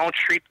that we don't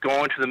treat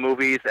going to the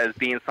movies as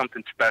being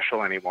something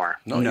special anymore.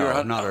 No,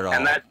 you're not at all.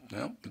 And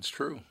no, it's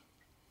true.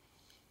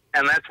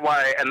 And that's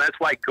why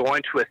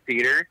going to a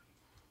theater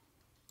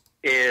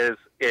is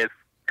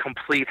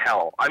complete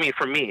hell. I mean,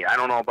 for me, I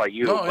don't know about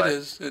you. No, but, it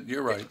is.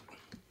 You're right.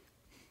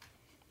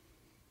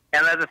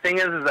 And the thing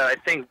is that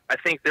I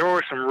think there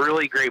were some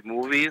really great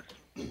movies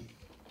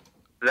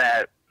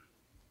that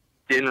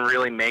didn't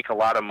really make a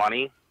lot of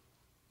money,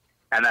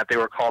 and that they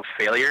were called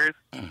failures.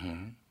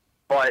 Mm-hmm.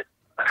 But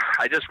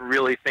I just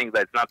really think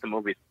that it's not the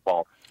movie's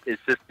fault.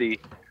 It's just the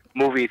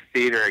movie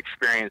theater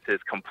experience is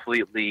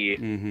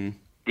completely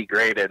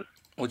degraded.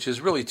 Which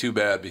is really too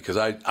bad because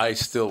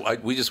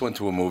we just went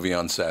to a movie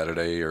on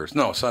Sunday,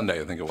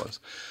 I think it was.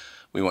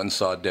 We went and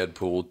saw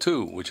Deadpool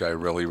 2, which I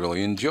really,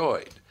 really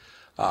enjoyed.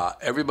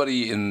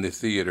 Everybody in the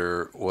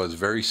theater was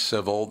very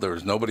civil. There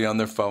was nobody on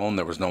their phone.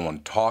 There was no one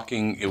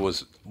talking. It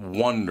was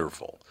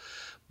wonderful.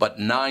 But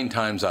 9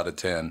 times out of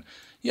 10,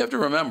 you have to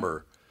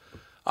remember,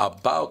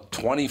 about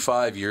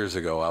 25 years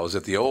ago, I was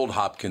at the old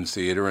Hopkins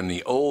Theater in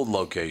the old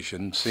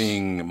location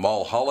seeing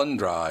Mulholland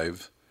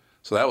Drive.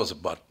 So that was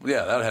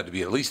that had to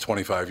be at least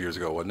 25 years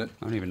ago, wasn't it?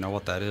 I don't even know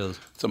what that is.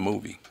 It's a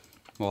movie.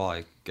 Well,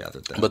 I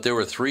gathered that. But there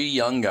were 3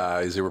 young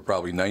guys. They were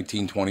probably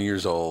 19, 20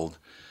 years old.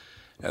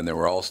 And they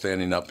were all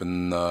standing up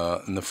in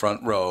the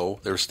front row.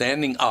 They were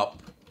standing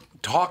up,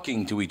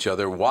 talking to each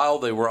other while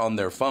they were on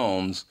their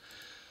phones.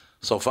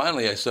 So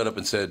finally I stood up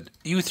and said,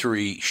 "You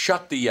 3,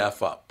 shut the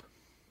F up."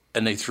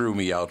 And they threw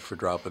me out for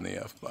dropping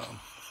the F-bomb.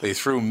 They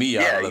threw me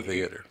out of the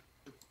theater.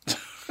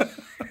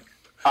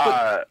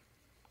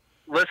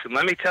 Listen,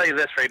 let me tell you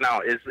this right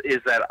now, is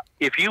that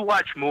if you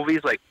watch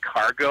movies like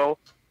Cargo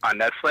on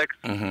Netflix,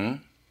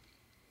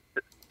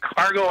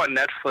 Cargo on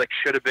Netflix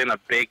should have been a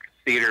big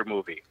theater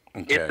movie.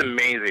 Okay. It's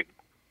amazing.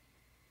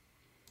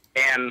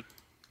 And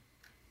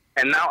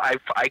now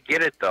I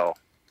get it, though.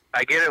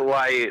 I get it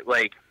why,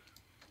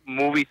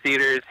 movie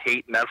theaters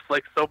hate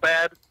Netflix so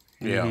bad.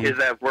 Yeah. Is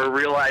that we're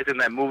realizing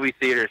that movie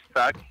theaters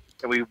suck,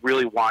 and we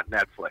really want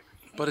Netflix.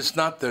 But it's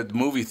not the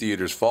movie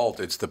theater's fault.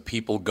 It's the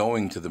people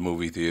going to the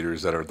movie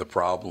theaters that are the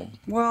problem.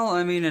 Well,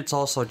 I mean, it's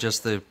also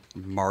just the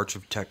march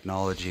of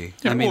technology.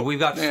 Yeah, We've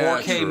got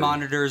 4K true.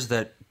 monitors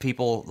that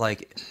people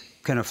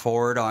can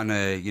afford on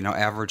a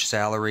average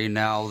salary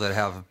now that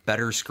have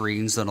better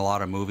screens than a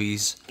lot of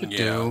movies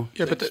do.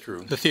 Yeah, but That's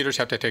true. the theaters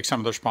have to take some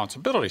of the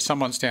responsibility.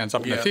 Someone stands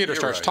up in the theater, you're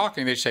starts right.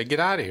 talking, they say, "Get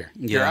out of here.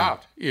 You're Yeah.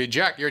 out.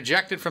 You're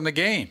ejected from the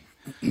game.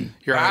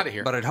 You're out of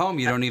here." But at home,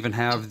 you don't even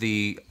have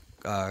the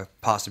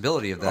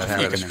possibility of that You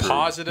happening. can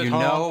pause it at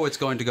home. You know it's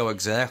going to go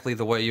exactly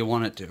the way you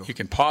want it to. You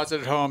can pause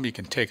it at home. You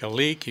can take a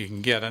leak. You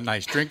can get a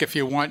nice drink if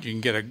you want. You can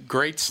get a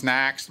great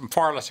snacks,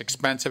 far less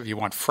expensive. You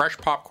want fresh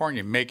popcorn,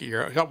 you make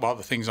it while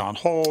the thing's on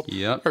hold.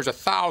 Yep. There's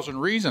 1,000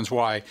 reasons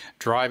why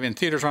drive-in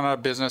theaters run out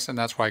of business, and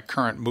that's why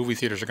current movie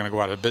theaters are going to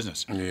go out of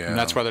business. Yeah. And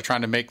that's why they're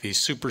trying to make these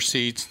super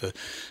seats, the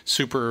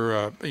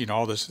super,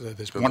 all this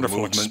wonderful movement and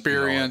all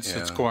experience that, yeah.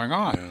 that's going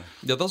on. Yeah.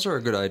 Yeah, those are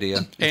a good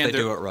idea if they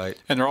do it right.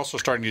 And they're also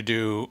starting to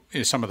do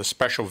some of the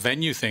special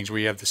venue things where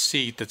you have the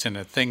seat that's in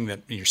a thing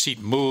that your seat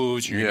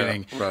moves. You're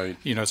getting, right.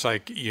 It's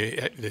like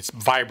it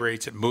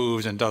vibrates, it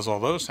moves, and does all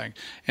those things.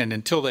 And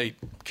until they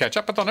catch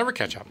up, but they'll never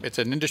catch up. It's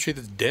an industry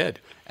that's dead.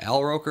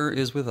 Al Roker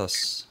is with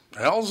us.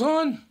 Al's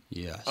on?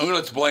 Yes.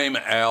 Let's blame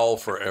Al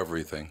for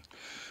everything.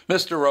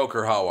 Mr.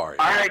 Roker, how are you?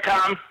 All right,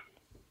 Tom.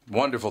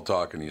 Wonderful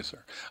talking to you,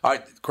 sir. All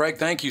right, Craig,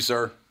 thank you,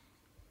 sir.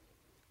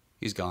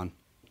 He's gone.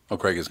 Oh,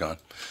 Craig is gone.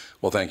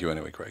 Well, thank you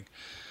anyway, Craig.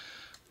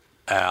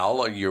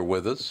 Al, you're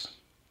with us?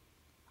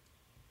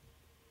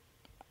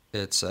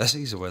 It says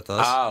he's with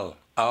us.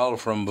 Al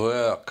from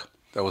work.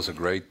 That was a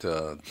great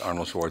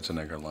Arnold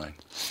Schwarzenegger line.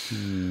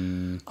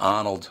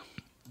 Arnold,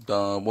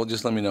 well,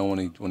 just let me know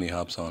when he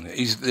hops on.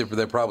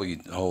 They're probably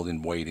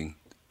waiting.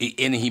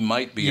 He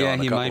might be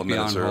on a couple of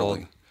minutes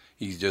early.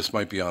 He just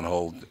might be on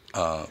hold.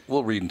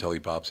 We'll read until he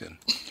pops in.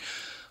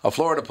 A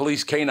Florida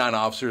police canine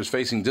officer is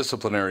facing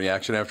disciplinary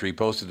action after he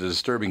posted a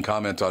disturbing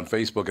comment on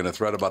Facebook and a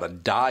thread about a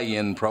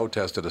die-in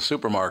protest at a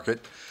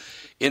supermarket.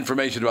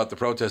 Information about the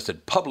protest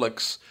at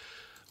Publix,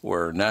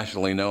 where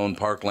nationally known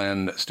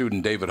Parkland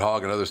student David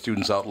Hogg and other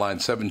students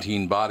outlined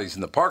 17 bodies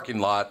in the parking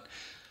lot,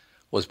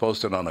 was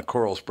posted on a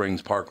Coral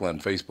Springs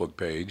Parkland Facebook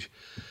page.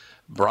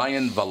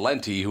 Brian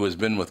Valenti, who has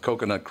been with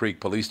Coconut Creek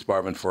Police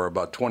Department for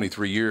about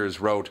 23 years,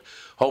 wrote,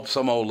 "Hope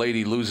some old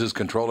lady loses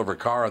control of her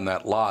car in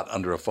that lot,"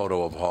 under a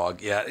photo of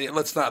Hogg. Yeah,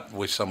 let's not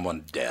wish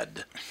someone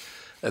dead.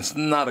 That's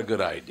not a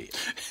good idea.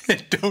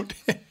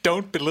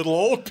 Don't belittle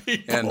old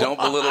people. And don't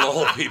belittle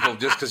old people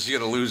just because she's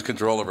going to lose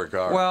control of her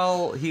car.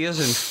 Well, he is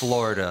in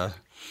Florida.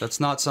 That's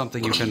not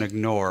something you can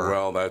ignore.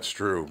 Well, that's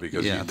true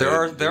because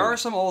there are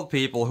some old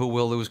people who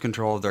will lose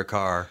control of their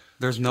car.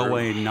 There's no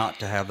way not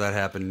to have that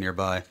happen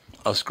nearby.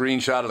 A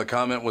screenshot of the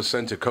comment was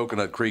sent to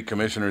Coconut Creek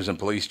Commissioners and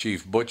Police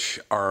Chief Butch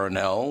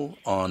Arnell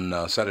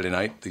on Saturday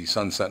night. The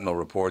Sun-Sentinel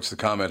reports the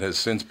comment has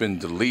since been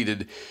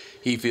deleted.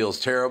 He feels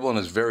terrible and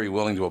is very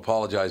willing to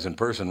apologize in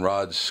person.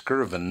 Rod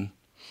Skirvin.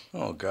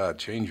 Oh, God,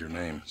 change your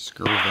name.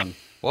 Skirvin.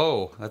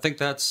 Whoa, I think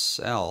that's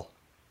Al.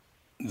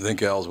 You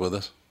think Al's with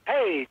us?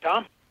 Hey,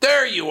 Tom.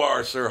 There you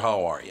are, sir.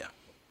 How are you?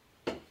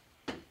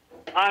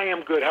 I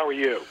am good. How are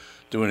you?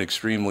 Doing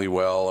extremely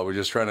well.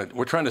 We're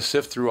trying to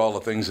sift through all the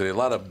things today. A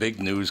lot of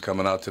big news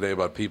coming out today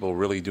about people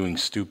really doing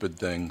stupid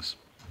things.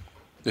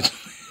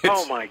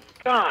 Oh my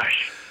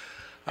gosh!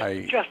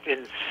 It's just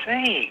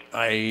insane.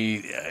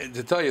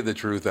 To tell you the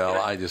truth,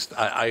 Al, I've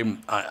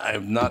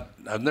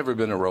never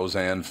been a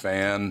Roseanne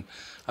fan.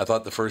 I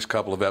thought the first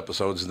couple of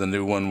episodes of the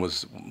new one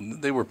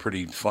they were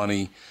pretty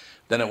funny.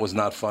 Then it was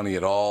not funny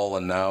at all,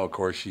 and now, of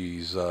course,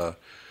 she's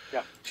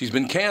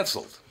been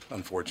canceled,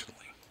 unfortunately.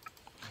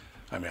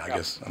 I mean, I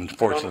guess,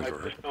 unfortunately for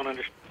her. I just don't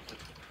understand.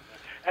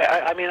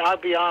 I mean, I'll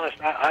be honest.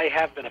 I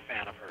have been a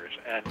fan of hers,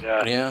 and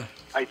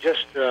I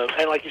just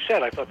and like you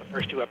said, I thought the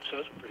first two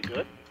episodes were pretty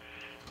good.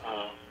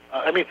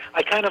 I mean,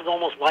 I kind of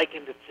almost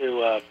likened it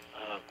to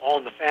All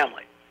in the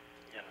Family,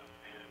 you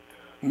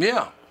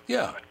know.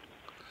 Yeah.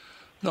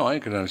 No, I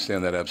can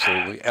understand that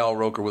absolutely. Al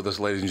Roker with us,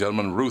 ladies and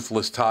gentlemen.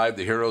 Ruthless Tide,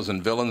 the heroes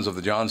and villains of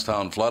the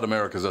Johnstown Flood,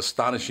 America's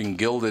astonishing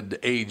Gilded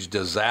Age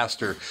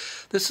disaster.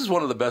 This is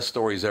one of the best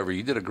stories ever.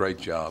 You did a great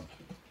job.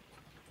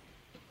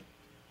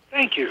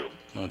 Thank you.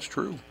 That's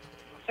true.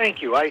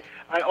 Thank you. I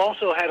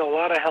also had a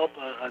lot of help.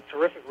 A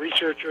terrific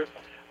researcher,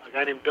 a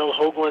guy named Bill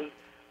Hoagland,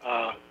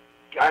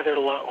 gathered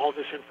all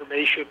this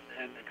information,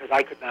 and because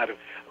I could not have.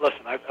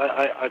 Listen,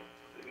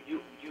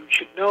 you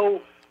should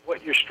know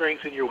what your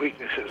strengths and your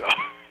weaknesses are.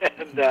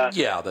 And,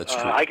 that's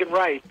true. I can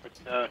write,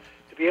 but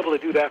to be able to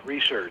do that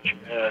research,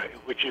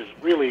 which is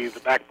really the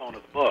backbone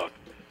of the book,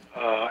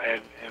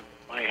 and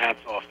my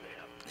hat's off to him.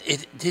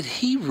 Did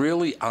he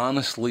really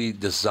honestly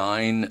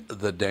design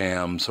the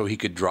dam so he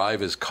could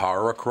drive his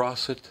car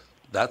across it?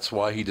 That's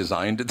why he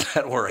designed it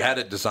that way, or had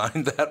it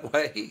designed that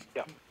way?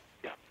 Yeah.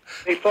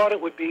 They thought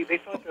it would be, the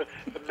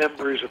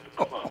members of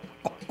the club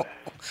would want that.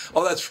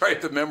 Oh, that's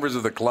right. The members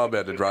of the club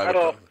had to drive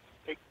it.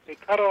 They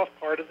cut off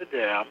part of the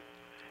dam,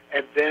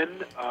 and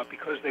then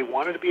because they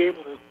wanted to be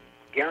able to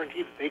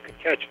guarantee that they could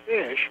catch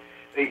fish,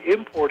 they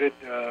imported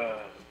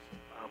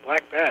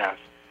black bass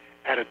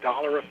at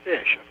 $1 a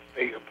fish.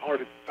 They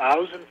imported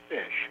 1,000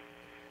 fish,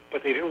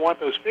 but they didn't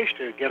want those fish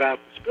to get out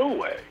the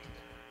spillway.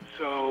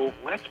 So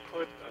let's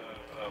put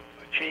a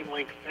chain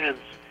link fence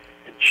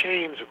and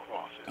chains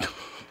across it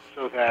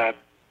so that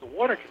the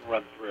water can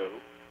run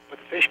through, but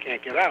the fish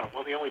can't get out.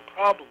 Well, the only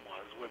problem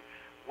was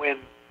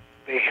when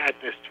they had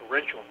this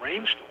torrential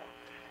rainstorm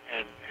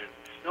and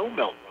snow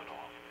melt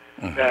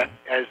runoff, that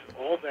as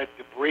all that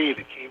debris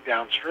that came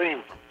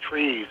downstream from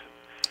trees,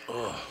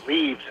 and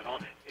leaves, and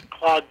all, it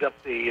clogged up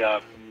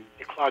the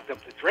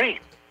drain,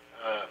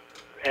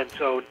 and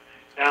so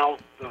now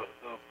the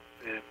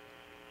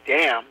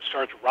dam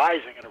starts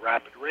rising at a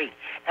rapid rate.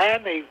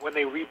 And when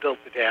they rebuilt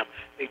the dam,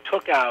 they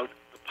took out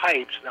the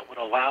pipes that would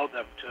allow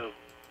them to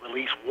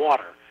release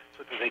water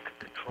so that they could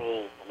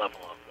control the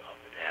level of the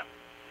dam.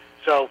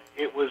 So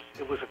it was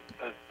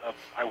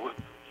I would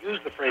use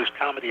the phrase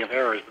comedy of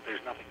errors, but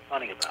there's nothing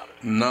funny about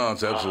it. No,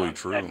 it's absolutely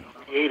true. That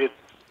created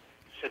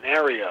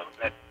scenario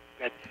that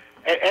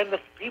and the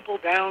people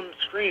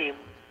downstream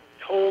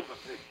told them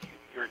that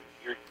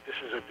this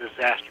is a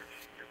disaster.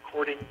 You're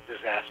courting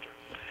disaster.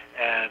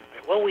 And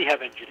well, we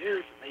have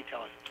engineers, and they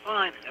tell us it's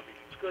fine and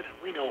everything's good, and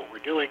we know what we're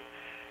doing.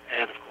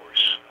 And of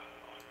course,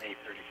 on May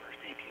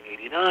 31st,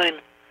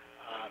 1889.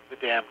 The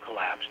dam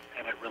collapsed,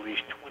 and it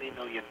released 20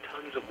 million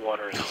tons of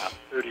water in about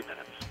 30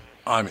 minutes.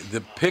 I mean,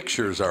 the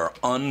pictures are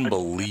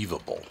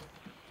unbelievable.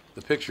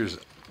 The pictures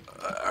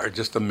are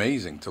just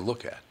amazing to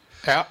look at.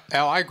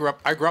 Al, I grew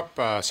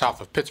up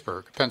south of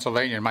Pittsburgh,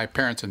 Pennsylvania, and my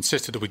parents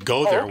insisted that we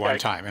go there one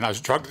time, and I was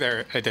drugged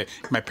there.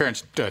 My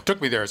parents took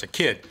me there as a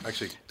kid.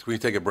 Actually, can we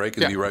take a break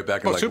and be right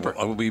back? Super.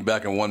 We'll be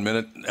back in 1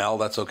 minute. Al,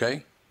 that's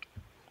okay?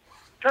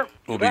 Sure.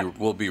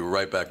 We'll be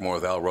right back more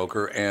with Al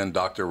Roker and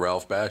Dr.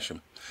 Ralph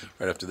Basham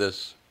right after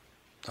this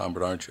Tom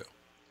Bernard Show.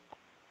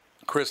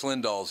 Chris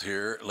Lindahl's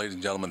here, ladies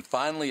and gentlemen.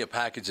 Finally, a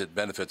package that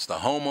benefits the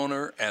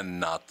homeowner and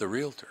not the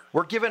realtor.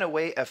 We're giving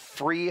away a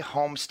free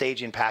home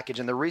staging package,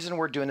 and the reason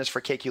we're doing this for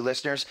KQ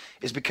listeners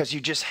is because you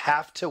just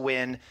have to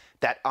win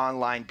that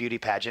online beauty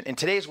pageant. In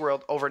today's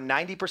world, over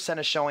 90%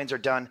 of showings are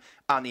done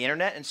on the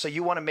internet, and so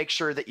you want to make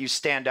sure that you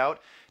stand out.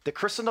 The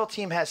Chris Lindahl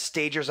team has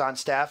stagers on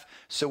staff,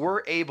 so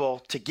we're able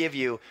to give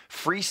you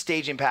free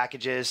staging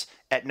packages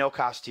at no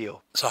cost to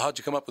you. So how'd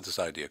you come up with this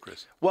idea,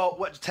 Chris? Well,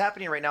 what's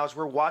happening right now is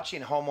we're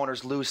watching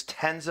homeowners lose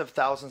tens of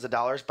thousands of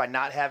dollars by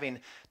not having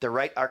the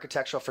right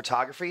architectural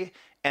photography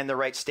and the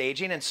right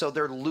staging. And so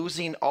they're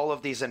losing all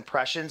of these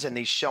impressions and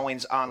these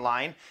showings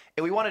online.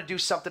 And we want to do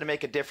something to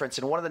make a difference.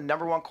 And one of the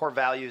number one core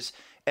values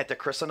at the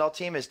Chris Lindahl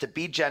team is to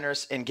be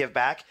generous and give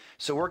back.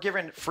 So we're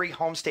giving free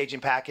home staging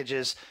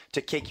packages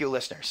to KQ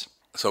listeners.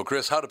 So,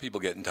 Chris, how do people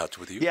get in touch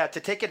with you? Yeah,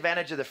 to take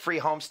advantage of the free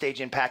home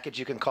staging package,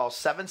 you can call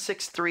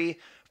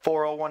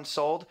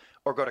 763-401-SOLD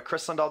or go to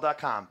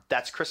chrislindahl.com.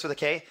 That's Chris with a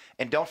K.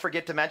 And don't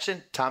forget to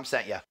mention Tom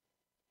sent you.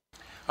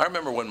 I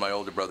remember when my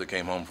older brother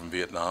came home from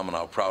Vietnam and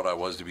how proud I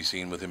was to be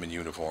seen with him in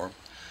uniform.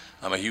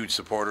 I'm a huge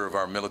supporter of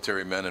our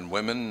military men and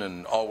women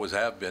and always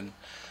have been.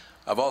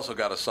 I've also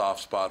got a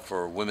soft spot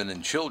for women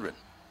and children.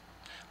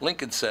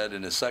 Lincoln said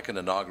in his second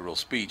inaugural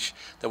speech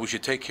that we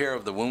should take care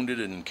of the wounded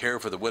and care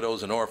for the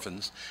widows and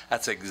orphans.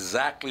 That's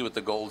exactly what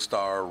the Gold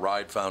Star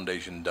Ride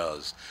Foundation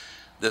does.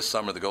 This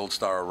summer, the Gold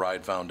Star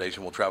Ride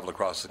Foundation will travel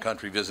across the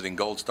country visiting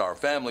Gold Star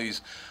families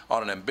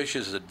on an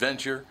ambitious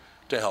adventure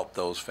to help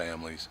those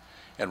families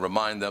and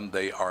remind them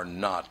they are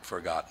not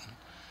forgotten.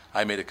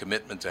 I made a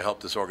commitment to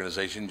help this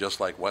organization just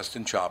like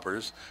Weston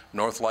Choppers,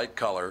 Northlight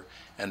Color,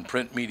 and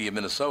Print Media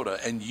Minnesota,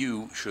 and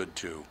you should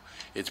too.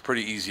 It's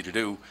pretty easy to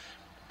do.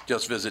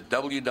 Just visit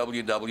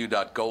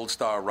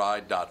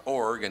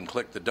www.goldstarride.org and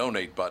click the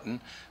donate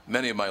button.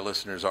 Many of my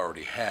listeners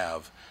already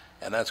have,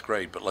 and that's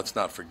great, but let's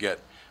not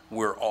forget,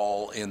 we're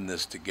all in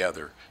this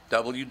together.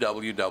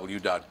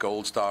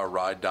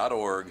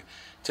 www.goldstarride.org.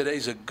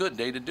 Today's a good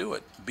day to do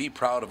it. Be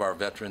proud of our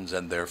veterans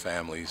and their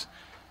families.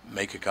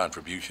 Make a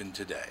contribution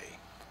today.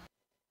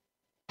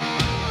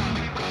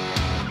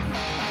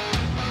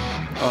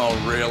 Oh,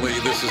 really?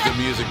 This is the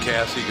music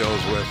Cassie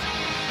goes with.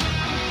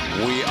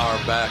 We are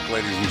back,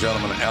 ladies and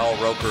gentlemen. Al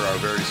Roker, our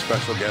very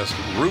special guest.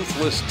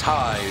 Ruthless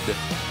Tide,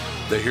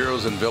 the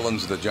heroes and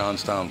villains of the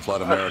Johnstown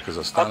flood, America's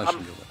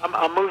astonishing.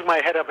 I'm moving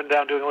my head up and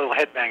down, doing a little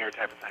headbanger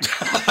type of thing.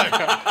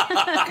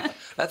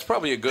 That's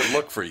probably a good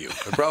look for you.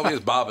 It probably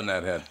is bobbing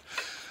that head.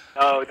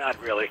 No, not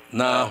really.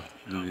 No,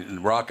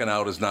 rocking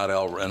out is not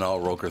an Al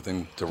Roker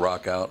thing to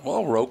rock out.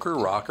 Well,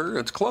 rocker,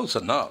 it's close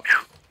enough.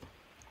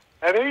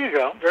 There you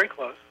go. Very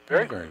close.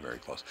 Very, very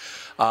close.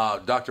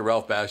 Dr.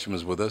 Ralph Basham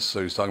is with us.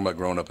 So he's talking about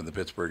growing up in the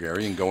Pittsburgh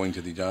area and going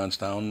to the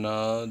Johnstown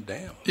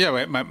Dam.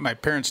 Yeah, my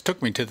parents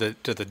took me to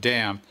the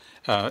dam.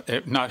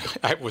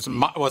 It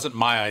wasn't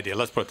my idea.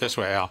 Let's put it this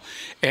way, Al.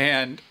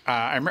 And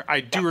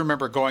I do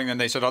remember going,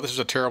 and they said, "Oh, this is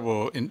a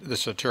terrible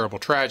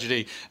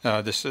tragedy.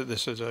 This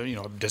is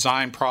a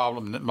design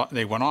problem." And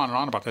they went on and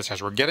on about this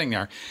as we're getting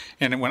there.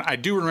 And when I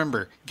do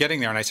remember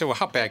getting there, and I said, "Well,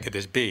 how bad could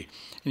this be?"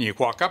 And you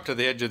walk up to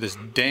the edge of this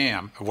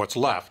dam of what's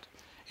left,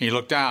 and you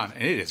look down,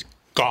 and it is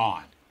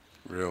gone.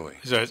 Really?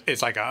 So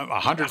it's like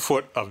 100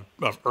 foot of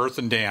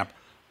earthen dam.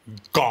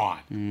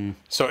 Gone.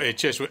 So you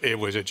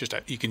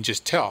can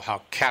just tell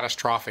how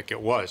catastrophic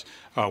it was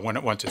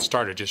once it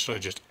started.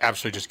 Just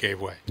absolutely just gave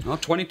way. Well,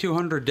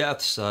 2,200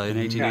 deaths in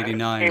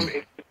 1889.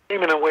 It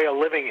became in a way a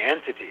living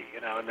entity,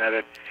 in that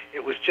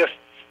it was just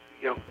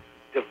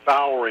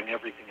devouring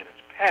everything in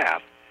its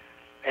path,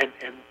 and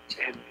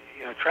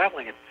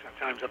traveling at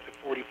sometimes up to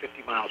 40,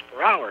 50 miles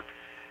per hour,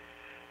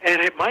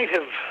 and it might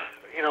have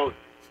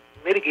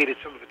mitigated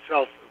some of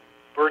itself,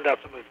 burned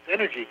out some of its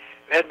energy.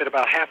 It had been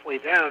about halfway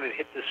down and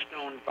hit this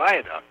stone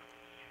viaduct,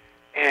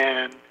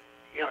 and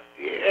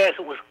as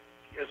it was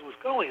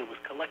going, it was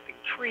collecting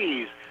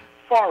trees,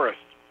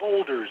 forests,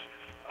 boulders,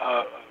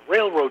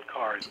 railroad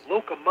cars,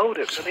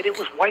 locomotives. I mean, it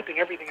was wiping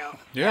everything out.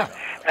 Yeah.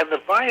 And the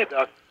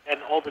viaduct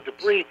and all the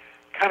debris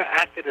kind of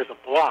acted as a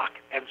block,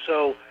 and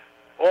so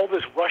all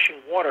this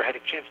rushing water had a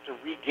chance to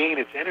regain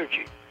its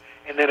energy,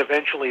 and then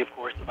eventually, of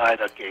course, the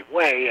viaduct gave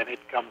way, and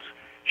it comes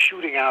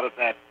shooting out of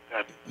that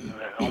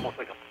almost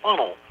like a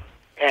funnel,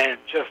 and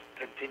just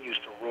continues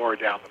to roar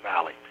down the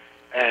valley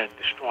and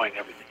destroying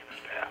everything in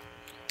its path.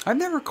 I've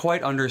never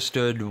quite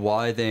understood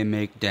why they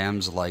make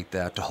dams like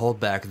that to hold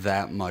back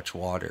that much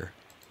water.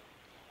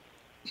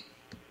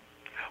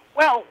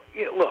 Well,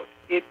 look,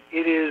 it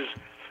is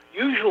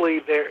usually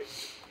there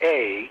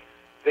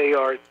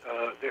are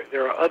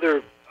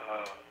other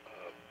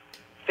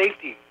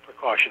safety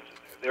precautions in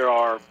there. There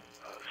are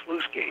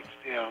sluice gates,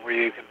 where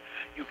you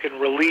can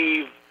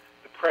relieve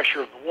the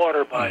pressure of the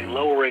water by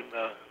lowering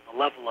the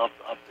level of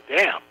the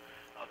dam,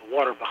 the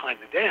water behind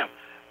the dam.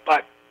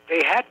 But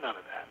they had none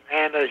of that,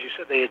 and as you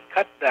said, they had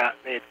cut down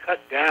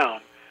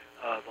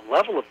the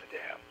level of the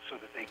dam so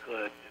that they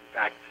could, in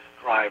fact,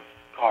 drive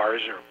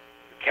cars or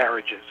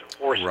carriages or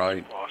horses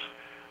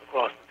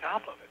across the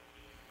top of it.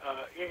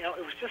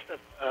 It was just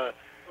a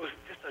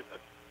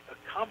a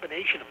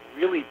combination of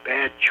really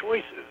bad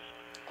choices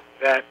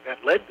that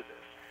led to this.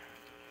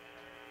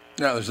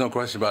 No, there's no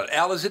question about it.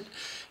 Al, is it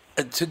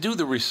to do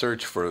the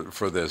research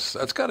for this?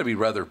 That's got to be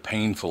rather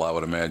painful, I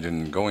would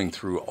imagine, going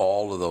through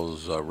all of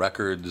those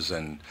records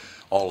and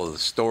all of the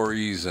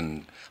stories.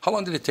 And how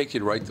long did it take you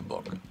to write the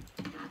book?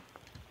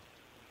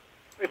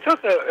 It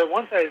took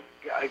once I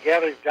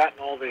gotten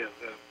all the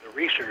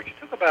research. It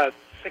took about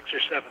 6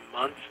 or 7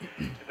 months,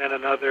 and then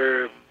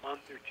another month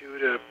or two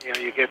to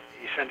you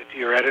send it to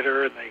your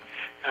editor, and they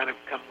kind of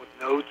come with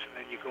notes, and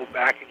then you go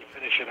back and you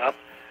finish it up.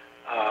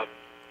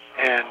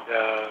 And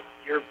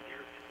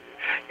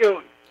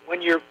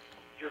when you're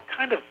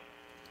kind of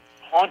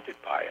haunted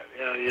by it.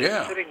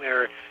 You're sitting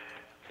there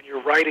and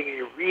you're writing and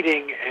you're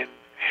reading,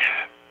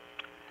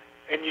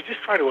 and you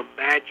just try to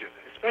imagine.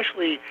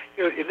 Especially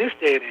in this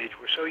day and age,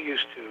 we're so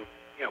used to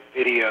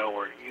video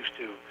or used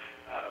to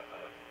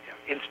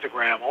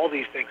Instagram, all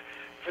these things.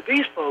 For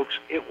these folks,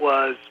 it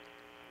was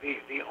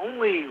the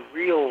only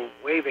real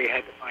way they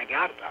had to find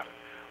out about it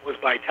was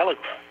by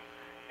telegraph,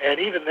 and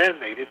even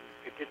then it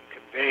didn't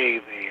convey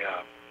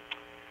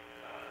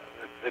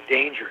the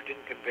danger, it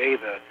didn't convey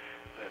the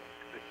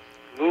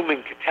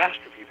looming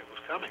catastrophe that was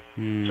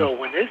coming. So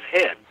when this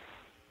hit,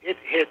 it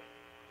hit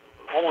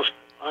almost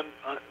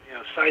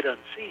sight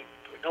unseen.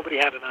 Nobody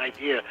had an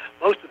idea.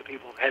 Most of the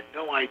people had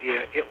no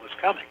idea it was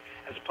coming,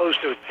 as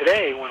opposed to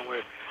today when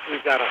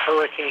we've got a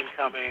hurricane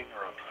coming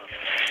or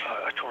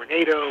a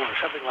tornado or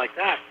something like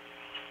that.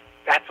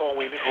 That's all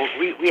we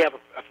know. We have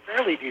a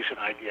fairly decent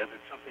idea that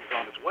something's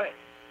on its way.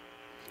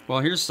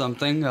 Well, here's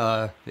something.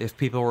 If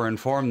people were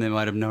informed, they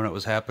might have known it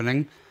was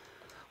happening.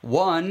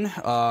 One,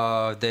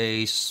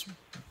 the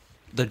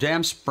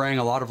dam sprang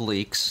a lot of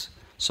leaks,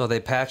 so they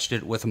patched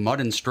it with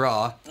mud and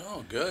straw.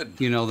 Oh, good.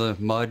 The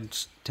mud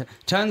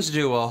tends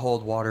to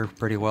hold water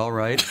pretty well,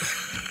 right?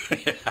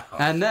 Yeah.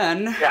 And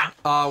then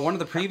one of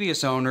the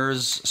previous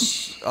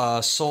owners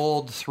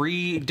sold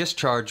 3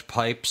 discharge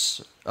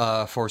pipes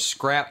for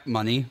scrap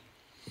money,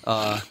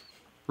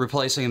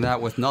 replacing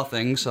that with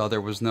nothing, so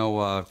there was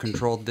no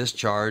controlled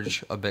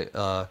discharge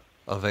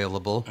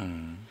available.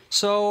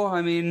 So,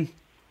 I mean...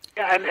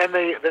 Yeah, and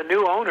the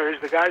new owners,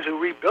 the guys who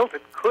rebuilt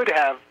it, could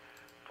have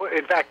put...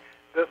 In fact,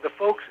 the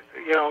folks,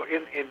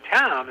 in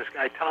town, this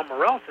guy Tom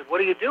Morrell said, "What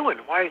are you doing?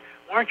 Why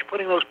aren't you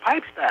putting those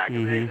pipes back?"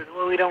 And they said,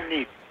 "Well, we don't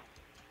need them."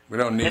 We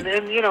don't need. And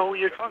then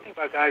you're talking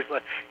about guys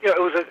like it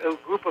was a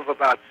group of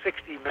about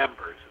 60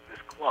 members of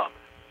this club,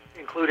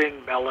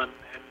 including Mellon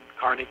and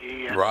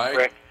Carnegie and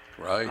Rick.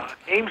 Right.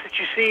 Names that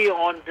you see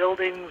on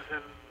buildings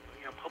and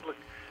public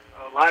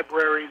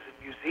libraries and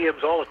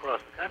museums all across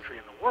the country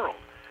and the world,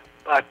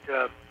 but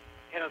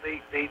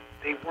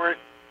they weren't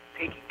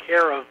taking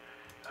care of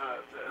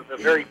the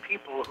very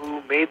people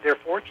who made their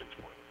fortunes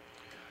for them.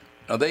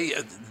 Now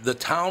the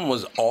town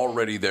was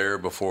already there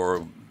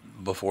before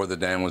the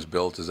dam was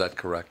built. Is that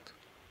correct?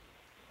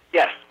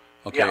 Yes.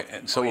 Okay, yeah.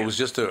 and so it was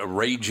just a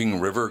raging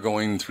river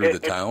going through the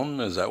town.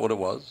 Is that what it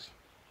was?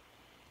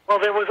 Well,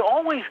 there was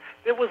always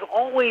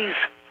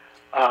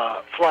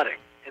flooding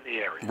in the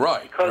area,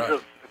 right? Because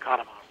of the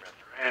Conemaugh River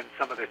and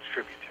some of its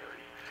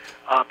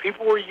tributaries.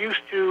 People were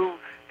used to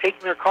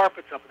taking their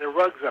carpets up, their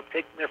rugs up,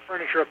 taking their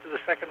furniture up to the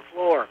second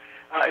floor.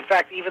 In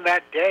fact, even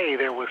that day,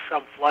 there was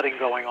some flooding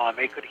going on.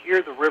 They could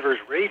hear the rivers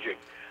raging,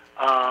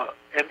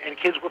 and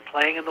kids were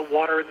playing in the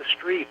water in the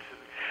streets. And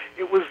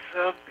it was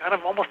kind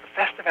of almost a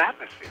festive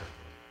atmosphere.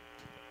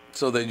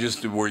 So they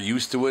just were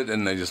used to it,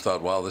 and they just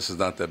thought, "Wow, this is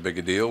not that big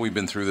a deal. We've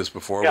been through this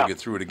before. We'll get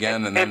through it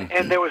again."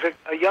 And there was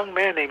a young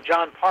man named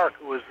John Park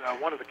who was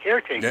one of the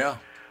caretakers.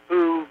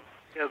 Who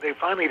they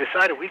finally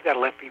decided we've got to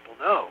let people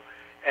know.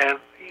 And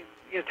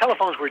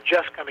telephones were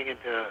just coming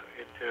into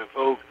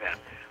vogue then,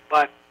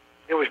 but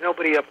there was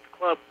nobody up at the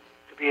club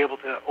to be able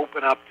to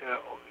open up to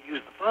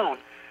use the phone,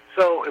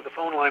 so the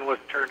phone line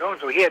wasn't turned on.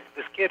 So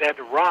this kid had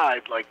to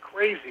ride like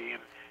crazy in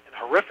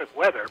horrific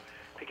weather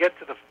to get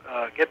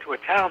to a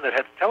town that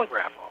had a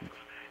telegraph office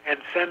and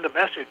send a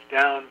message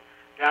down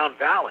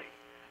valley,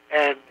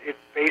 and it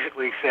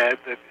basically said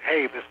that,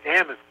 hey, this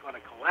dam is going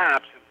to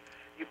collapse and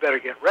you better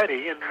get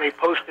ready. And they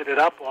posted it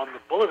up on the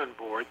bulletin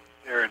board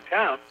there in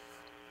town.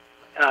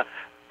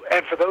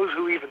 And for those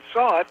who even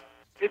saw it,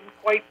 didn't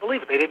quite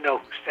believe it. They didn't know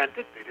who sent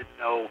it. They didn't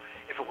know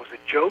if it was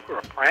a joke or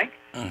a prank.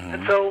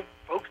 And so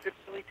folks didn't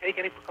really take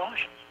any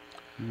precautions.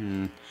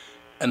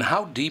 And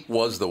how deep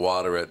was the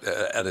water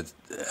at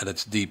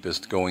its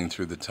deepest going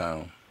through the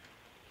town?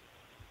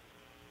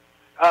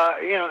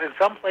 In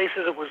some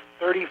places it was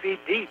 30 feet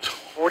deep,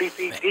 40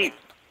 feet deep.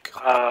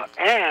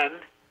 And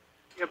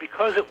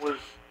because it was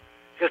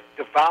just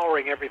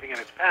devouring everything in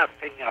its path,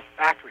 taking out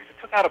factories, it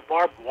took out a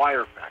barbed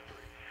wire factory.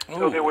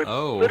 So there were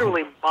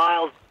literally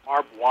miles of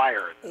barbed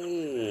wire.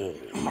 Oh,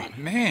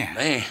 man.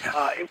 It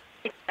was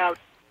taking out,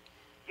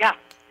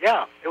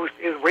 it was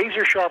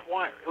razor sharp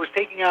wire. It was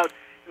taking out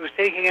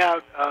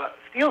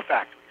steel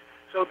factories.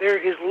 So there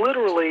is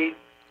literally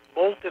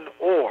molten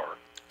ore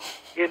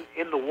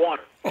in the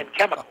water and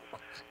chemicals,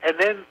 and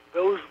then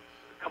those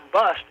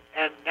combust,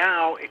 and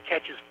now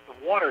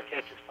the water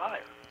catches fire.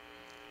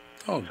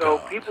 Oh, So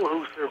God. people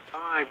who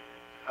survived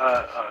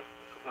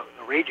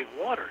the raging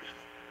waters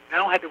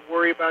now had to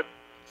worry about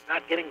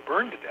not getting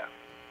burned to death.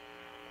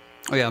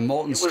 Oh yeah,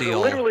 molten It was steel.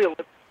 literally a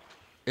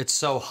It's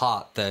so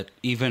hot that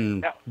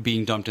even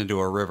being dumped into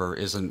a river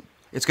isn't.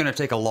 It's going to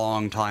take a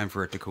long time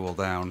for it to cool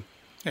down.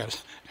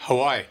 Yes,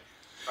 Hawaii.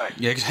 right.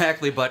 Yeah,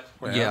 exactly. But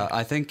Well. yeah,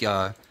 I think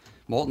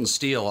molten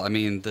steel. I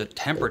mean, the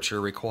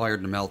temperature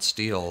required to melt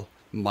steel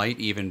might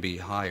even be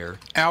higher.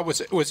 Al,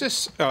 was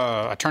this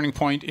a turning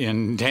point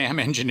in dam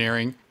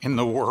engineering in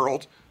the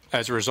world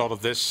as a result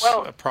of this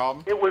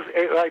problem? It was.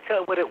 I tell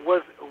you what it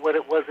was. What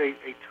it was a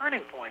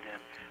turning point in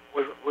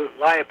was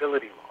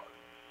liability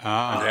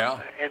laws.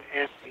 Yeah.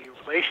 And the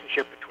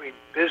relationship between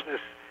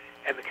business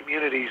and the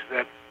communities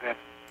that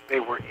they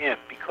were in.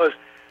 Because,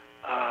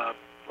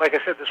 like I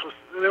said,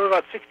 there were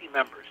about 60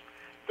 members.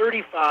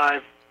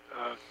 35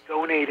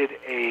 donated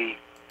a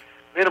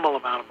minimal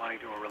amount of money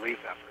to a relief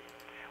effort.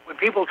 When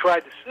people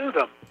tried to sue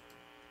them,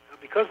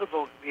 because of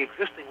the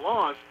existing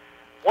laws,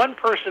 one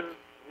person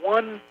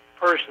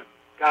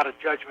got a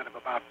judgment of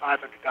about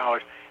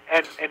 $500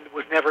 and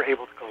was never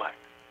able to collect.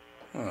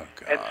 Oh,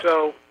 God. And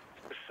so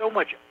there's so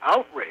much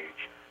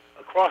outrage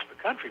across the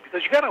country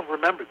because you got to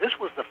remember this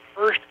was the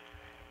first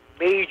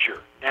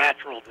major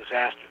natural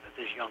disaster that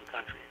this young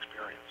country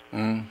experienced.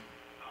 Mm.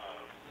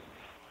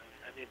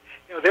 I mean,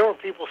 there were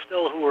people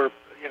still who were,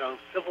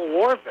 Civil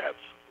War vets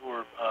who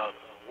were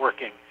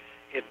working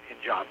in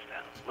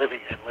Johnstown,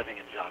 living in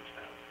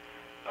Johnstown.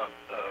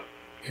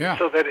 Yeah.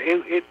 So that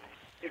it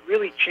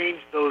really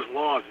changed those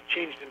laws. It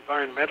changed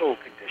environmental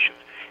conditions.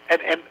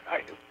 And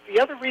the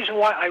other reason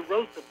why I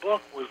wrote the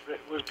book was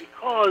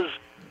because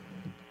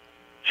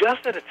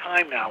just at a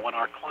time now when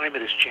our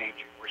climate is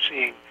changing, we're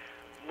seeing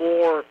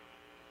more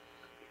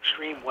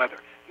extreme weather.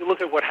 You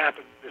look at what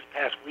happened this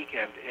past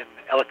weekend in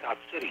Ellicott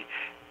City.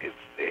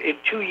 In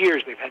 2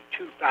 years, they've had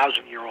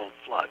 2,000-year-old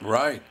floods.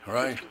 Right.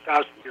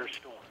 2,000-year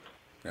storms.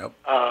 Yep.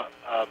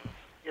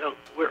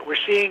 We're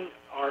seeing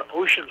our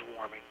oceans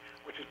warming,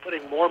 which is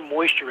putting more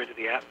moisture into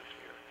the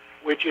atmosphere,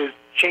 which is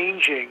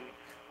changing,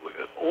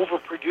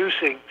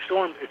 overproducing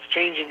storms. It's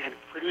changing and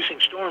producing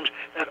storms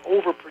that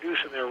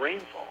overproduce in their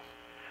rainfall.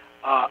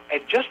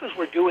 And just as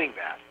we're doing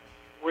that,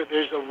 where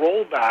there's a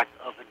rollback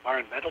of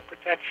environmental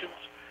protections,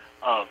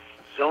 of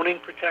zoning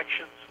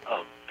protections,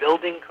 of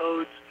building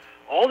codes,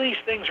 all these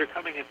things are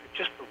coming in at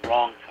just the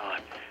wrong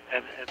time.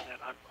 And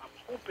I'm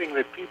hoping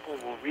that people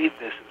will read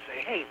this and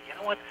say, hey, you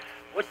know what?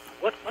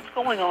 What's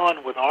going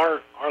on with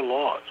our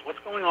laws? What's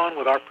going on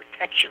with our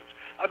protections?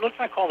 Let's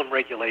not call them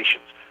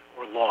regulations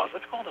or laws.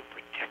 Let's call them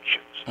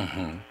protections.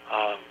 Mm-hmm.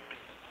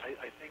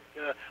 I think,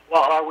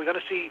 are we going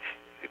to see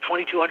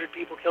 2,200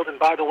 people killed? And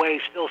by the way,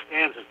 still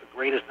stands as the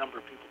greatest number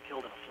of people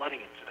killed in a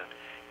flooding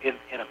incident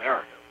in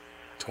America.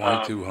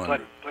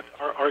 2,200. But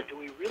do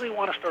we really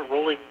want to start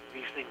rolling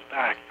these things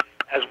back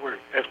as we're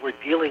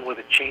dealing with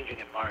a changing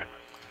environment?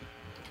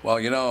 Well,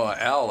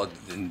 Al,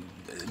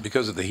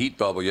 because of the heat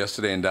bubble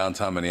yesterday in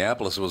downtown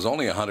Minneapolis, it was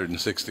only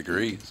 106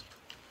 degrees.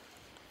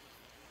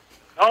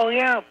 Oh,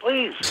 yeah,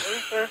 please.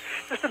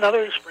 Just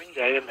another spring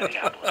day in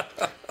Minneapolis.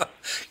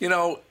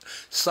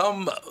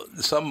 Some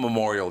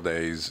Memorial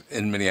Days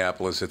in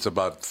Minneapolis, it's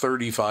about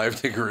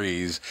 35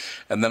 degrees,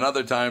 and then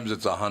other times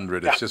it's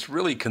 100. It's just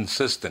really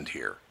consistent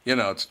here.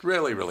 It's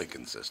really, really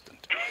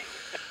consistent.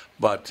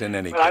 But in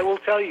any case. I will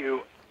tell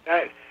you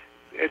that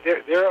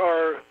there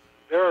are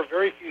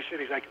very few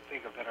cities I can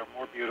think of that are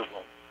more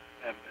beautiful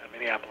than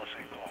Minneapolis,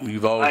 St. Paul.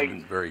 You've always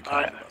been very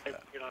kind about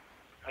that.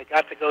 I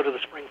got to go to the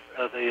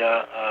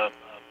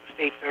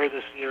State Fair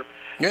this year.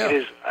 Yeah. It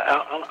is.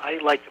 I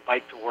like to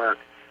bike to work.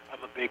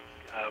 I'm a big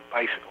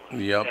bicyclist.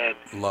 Yep,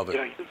 and, love it.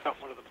 You've got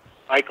one of the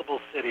bikeable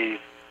cities,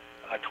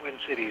 twin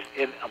cities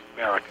in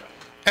America.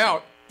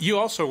 Al, you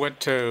also went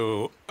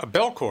to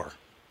Belcourt,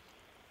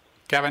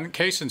 Gavin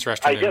Kaysen's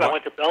restaurant. I did. I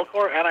went to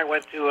Belcourt and I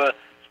went to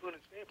Spoon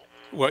and Stable.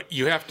 What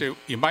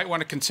you might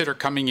want to consider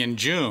coming in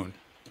June,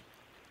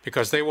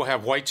 because they will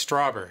have white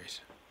strawberries.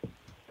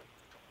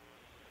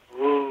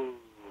 Ooh.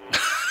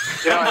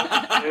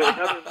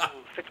 Another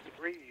 6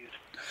 degrees.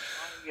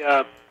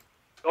 My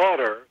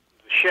daughter,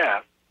 the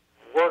chef,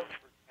 worked for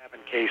Gavin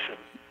Kaysen.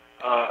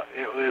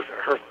 It was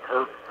her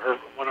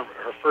one of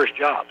her first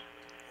jobs.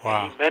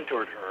 Wow. He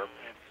mentored her,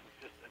 and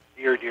he's just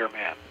a dear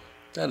man.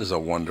 That is a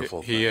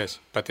wonderful thing. He is.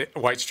 But the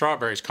white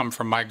strawberries come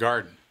from my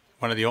garden.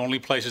 One of the only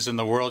places in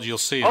the world you'll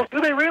see them. Oh,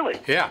 do they really?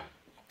 Yeah.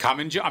 Come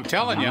in June. I'm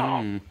telling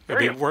you. It'll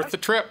be worth the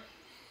trip.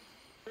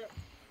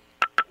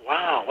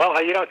 Wow. Well,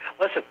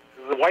 listen,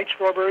 the white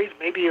strawberries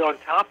may be on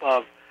top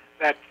of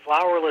that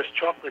flourless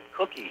chocolate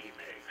cookie he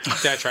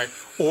makes. That's right.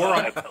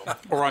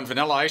 Or on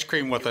vanilla ice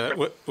cream with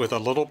a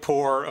little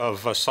pour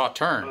of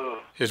Sauterne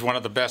is one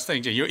of the best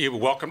things. You're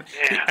welcome.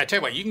 Yeah. I tell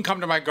you what, you can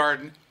come to my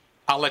garden.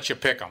 I'll let you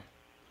pick them.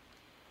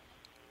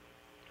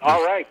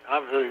 All right.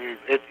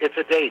 It's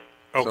a date.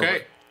 Okay.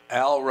 So,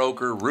 Al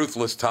Roker,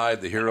 Ruthless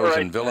Tide, the heroes Right,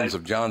 and villains guys.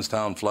 of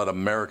Johnstown flood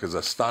America's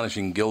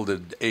astonishing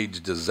Gilded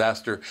Age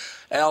disaster.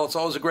 Al, it's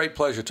always a great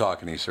pleasure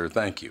talking to you, sir.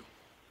 Thank you.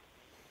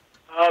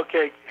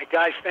 Okay,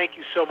 guys, thank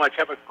you so much.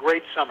 Have a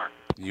great summer.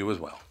 You as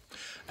well.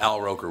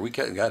 Al Roker,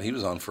 he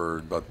was on for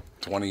about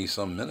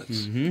 20-some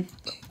minutes. Mm-hmm.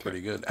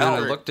 Pretty good. And I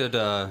looked at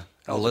a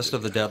list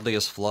of the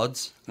deadliest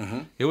floods. Mm-hmm.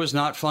 It was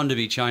not fun to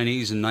be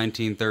Chinese in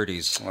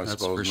 1930s.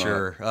 That's for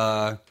sure.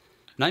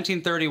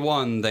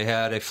 1931, they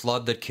had a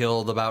flood that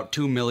killed about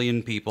 2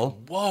 million people.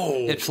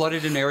 Whoa! It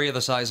flooded an area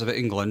the size of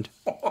England.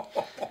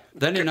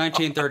 Then in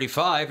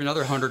 1935,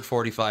 another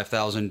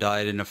 145,000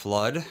 died in a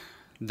flood.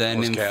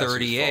 Then in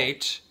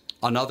 38,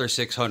 another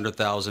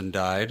 600,000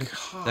 died.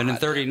 God. Then in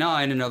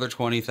 39, another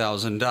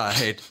 20,000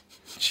 died.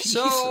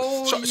 So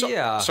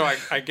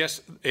I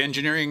guess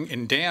engineering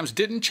in dams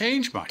didn't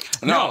change much.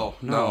 No,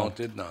 it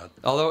did not.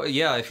 Although,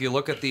 yeah, if you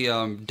look at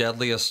the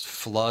deadliest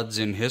floods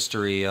in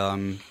history,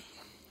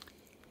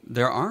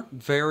 there aren't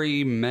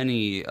very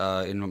many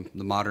in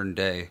the modern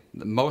day.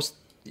 Most,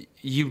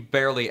 you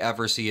barely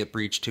ever see it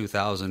breach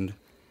 2,000,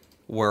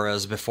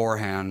 whereas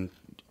beforehand,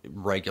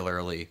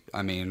 regularly,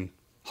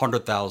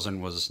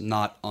 100,000 was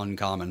not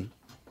uncommon.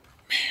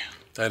 Man,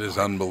 that is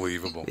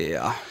unbelievable.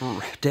 Yeah.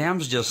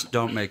 Dams just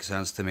don't make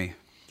sense to me.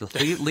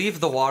 Leave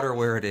the water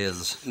where it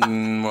is.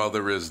 Well,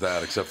 there is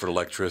that, except for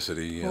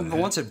electricity. Well, but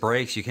once it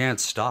breaks, you can't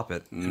stop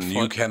it.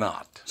 You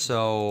cannot.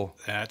 So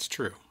that's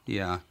true.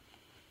 Yeah.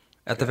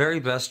 At the very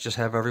best, just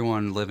have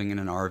everyone living in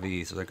an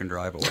RV so they can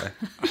drive away.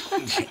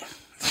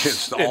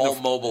 It's all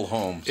mobile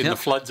homes. In the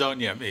flood zone,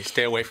 yeah,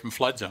 stay away from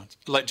flood zones.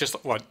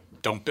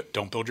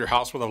 Don't build your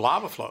house where the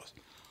lava flows.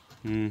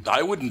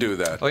 I wouldn't do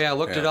that. Oh, yeah, I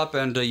looked it up,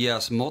 and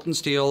yes, molten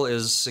steel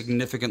is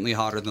significantly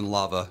hotter than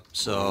lava.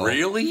 So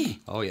Really?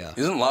 Oh, yeah.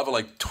 Isn't lava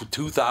like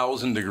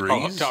 2,000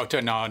 degrees? No, it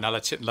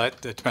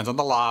depends on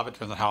the lava. It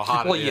depends on how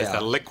hot it is. Yeah.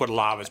 The liquid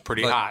lava is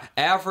pretty hot.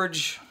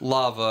 Average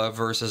lava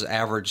versus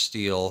average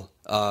steel.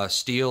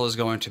 Steel is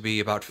going to be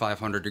about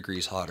 500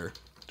 degrees hotter.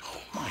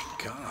 Oh, my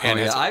God. And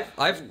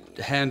I've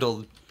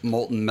handled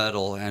molten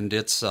metal, and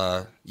it's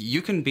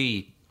you can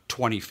be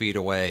 20 feet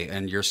away,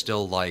 and you're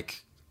still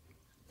like...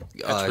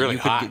 It's really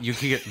hot. You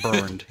could get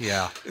burned.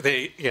 Yeah.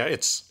 It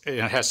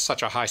has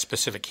such a high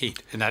specific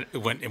heat, and that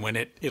when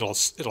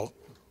it'll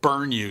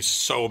burn you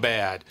so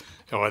bad.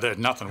 There's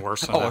nothing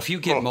worse than that. If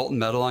you get molten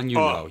metal on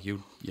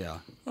you, yeah.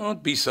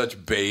 Don't be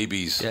such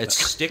babies. Yeah, it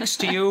sticks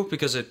to you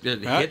because it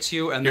hits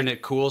you, and then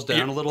it cools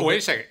down a little bit. Wait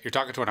a second. You're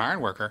talking to an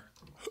iron worker,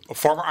 a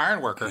former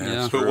iron worker.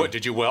 Yeah. What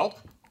did you weld?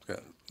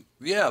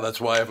 Yeah, that's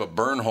why I have a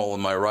burn hole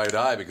in my right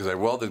eye, because I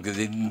welded because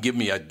they didn't even give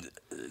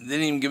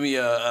me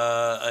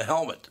a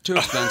helmet. Too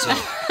expensive.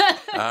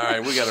 All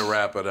right, we got to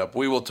wrap it up.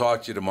 We will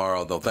talk to you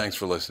tomorrow, though. Thanks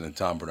for listening.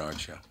 Tom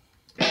Bernard Show.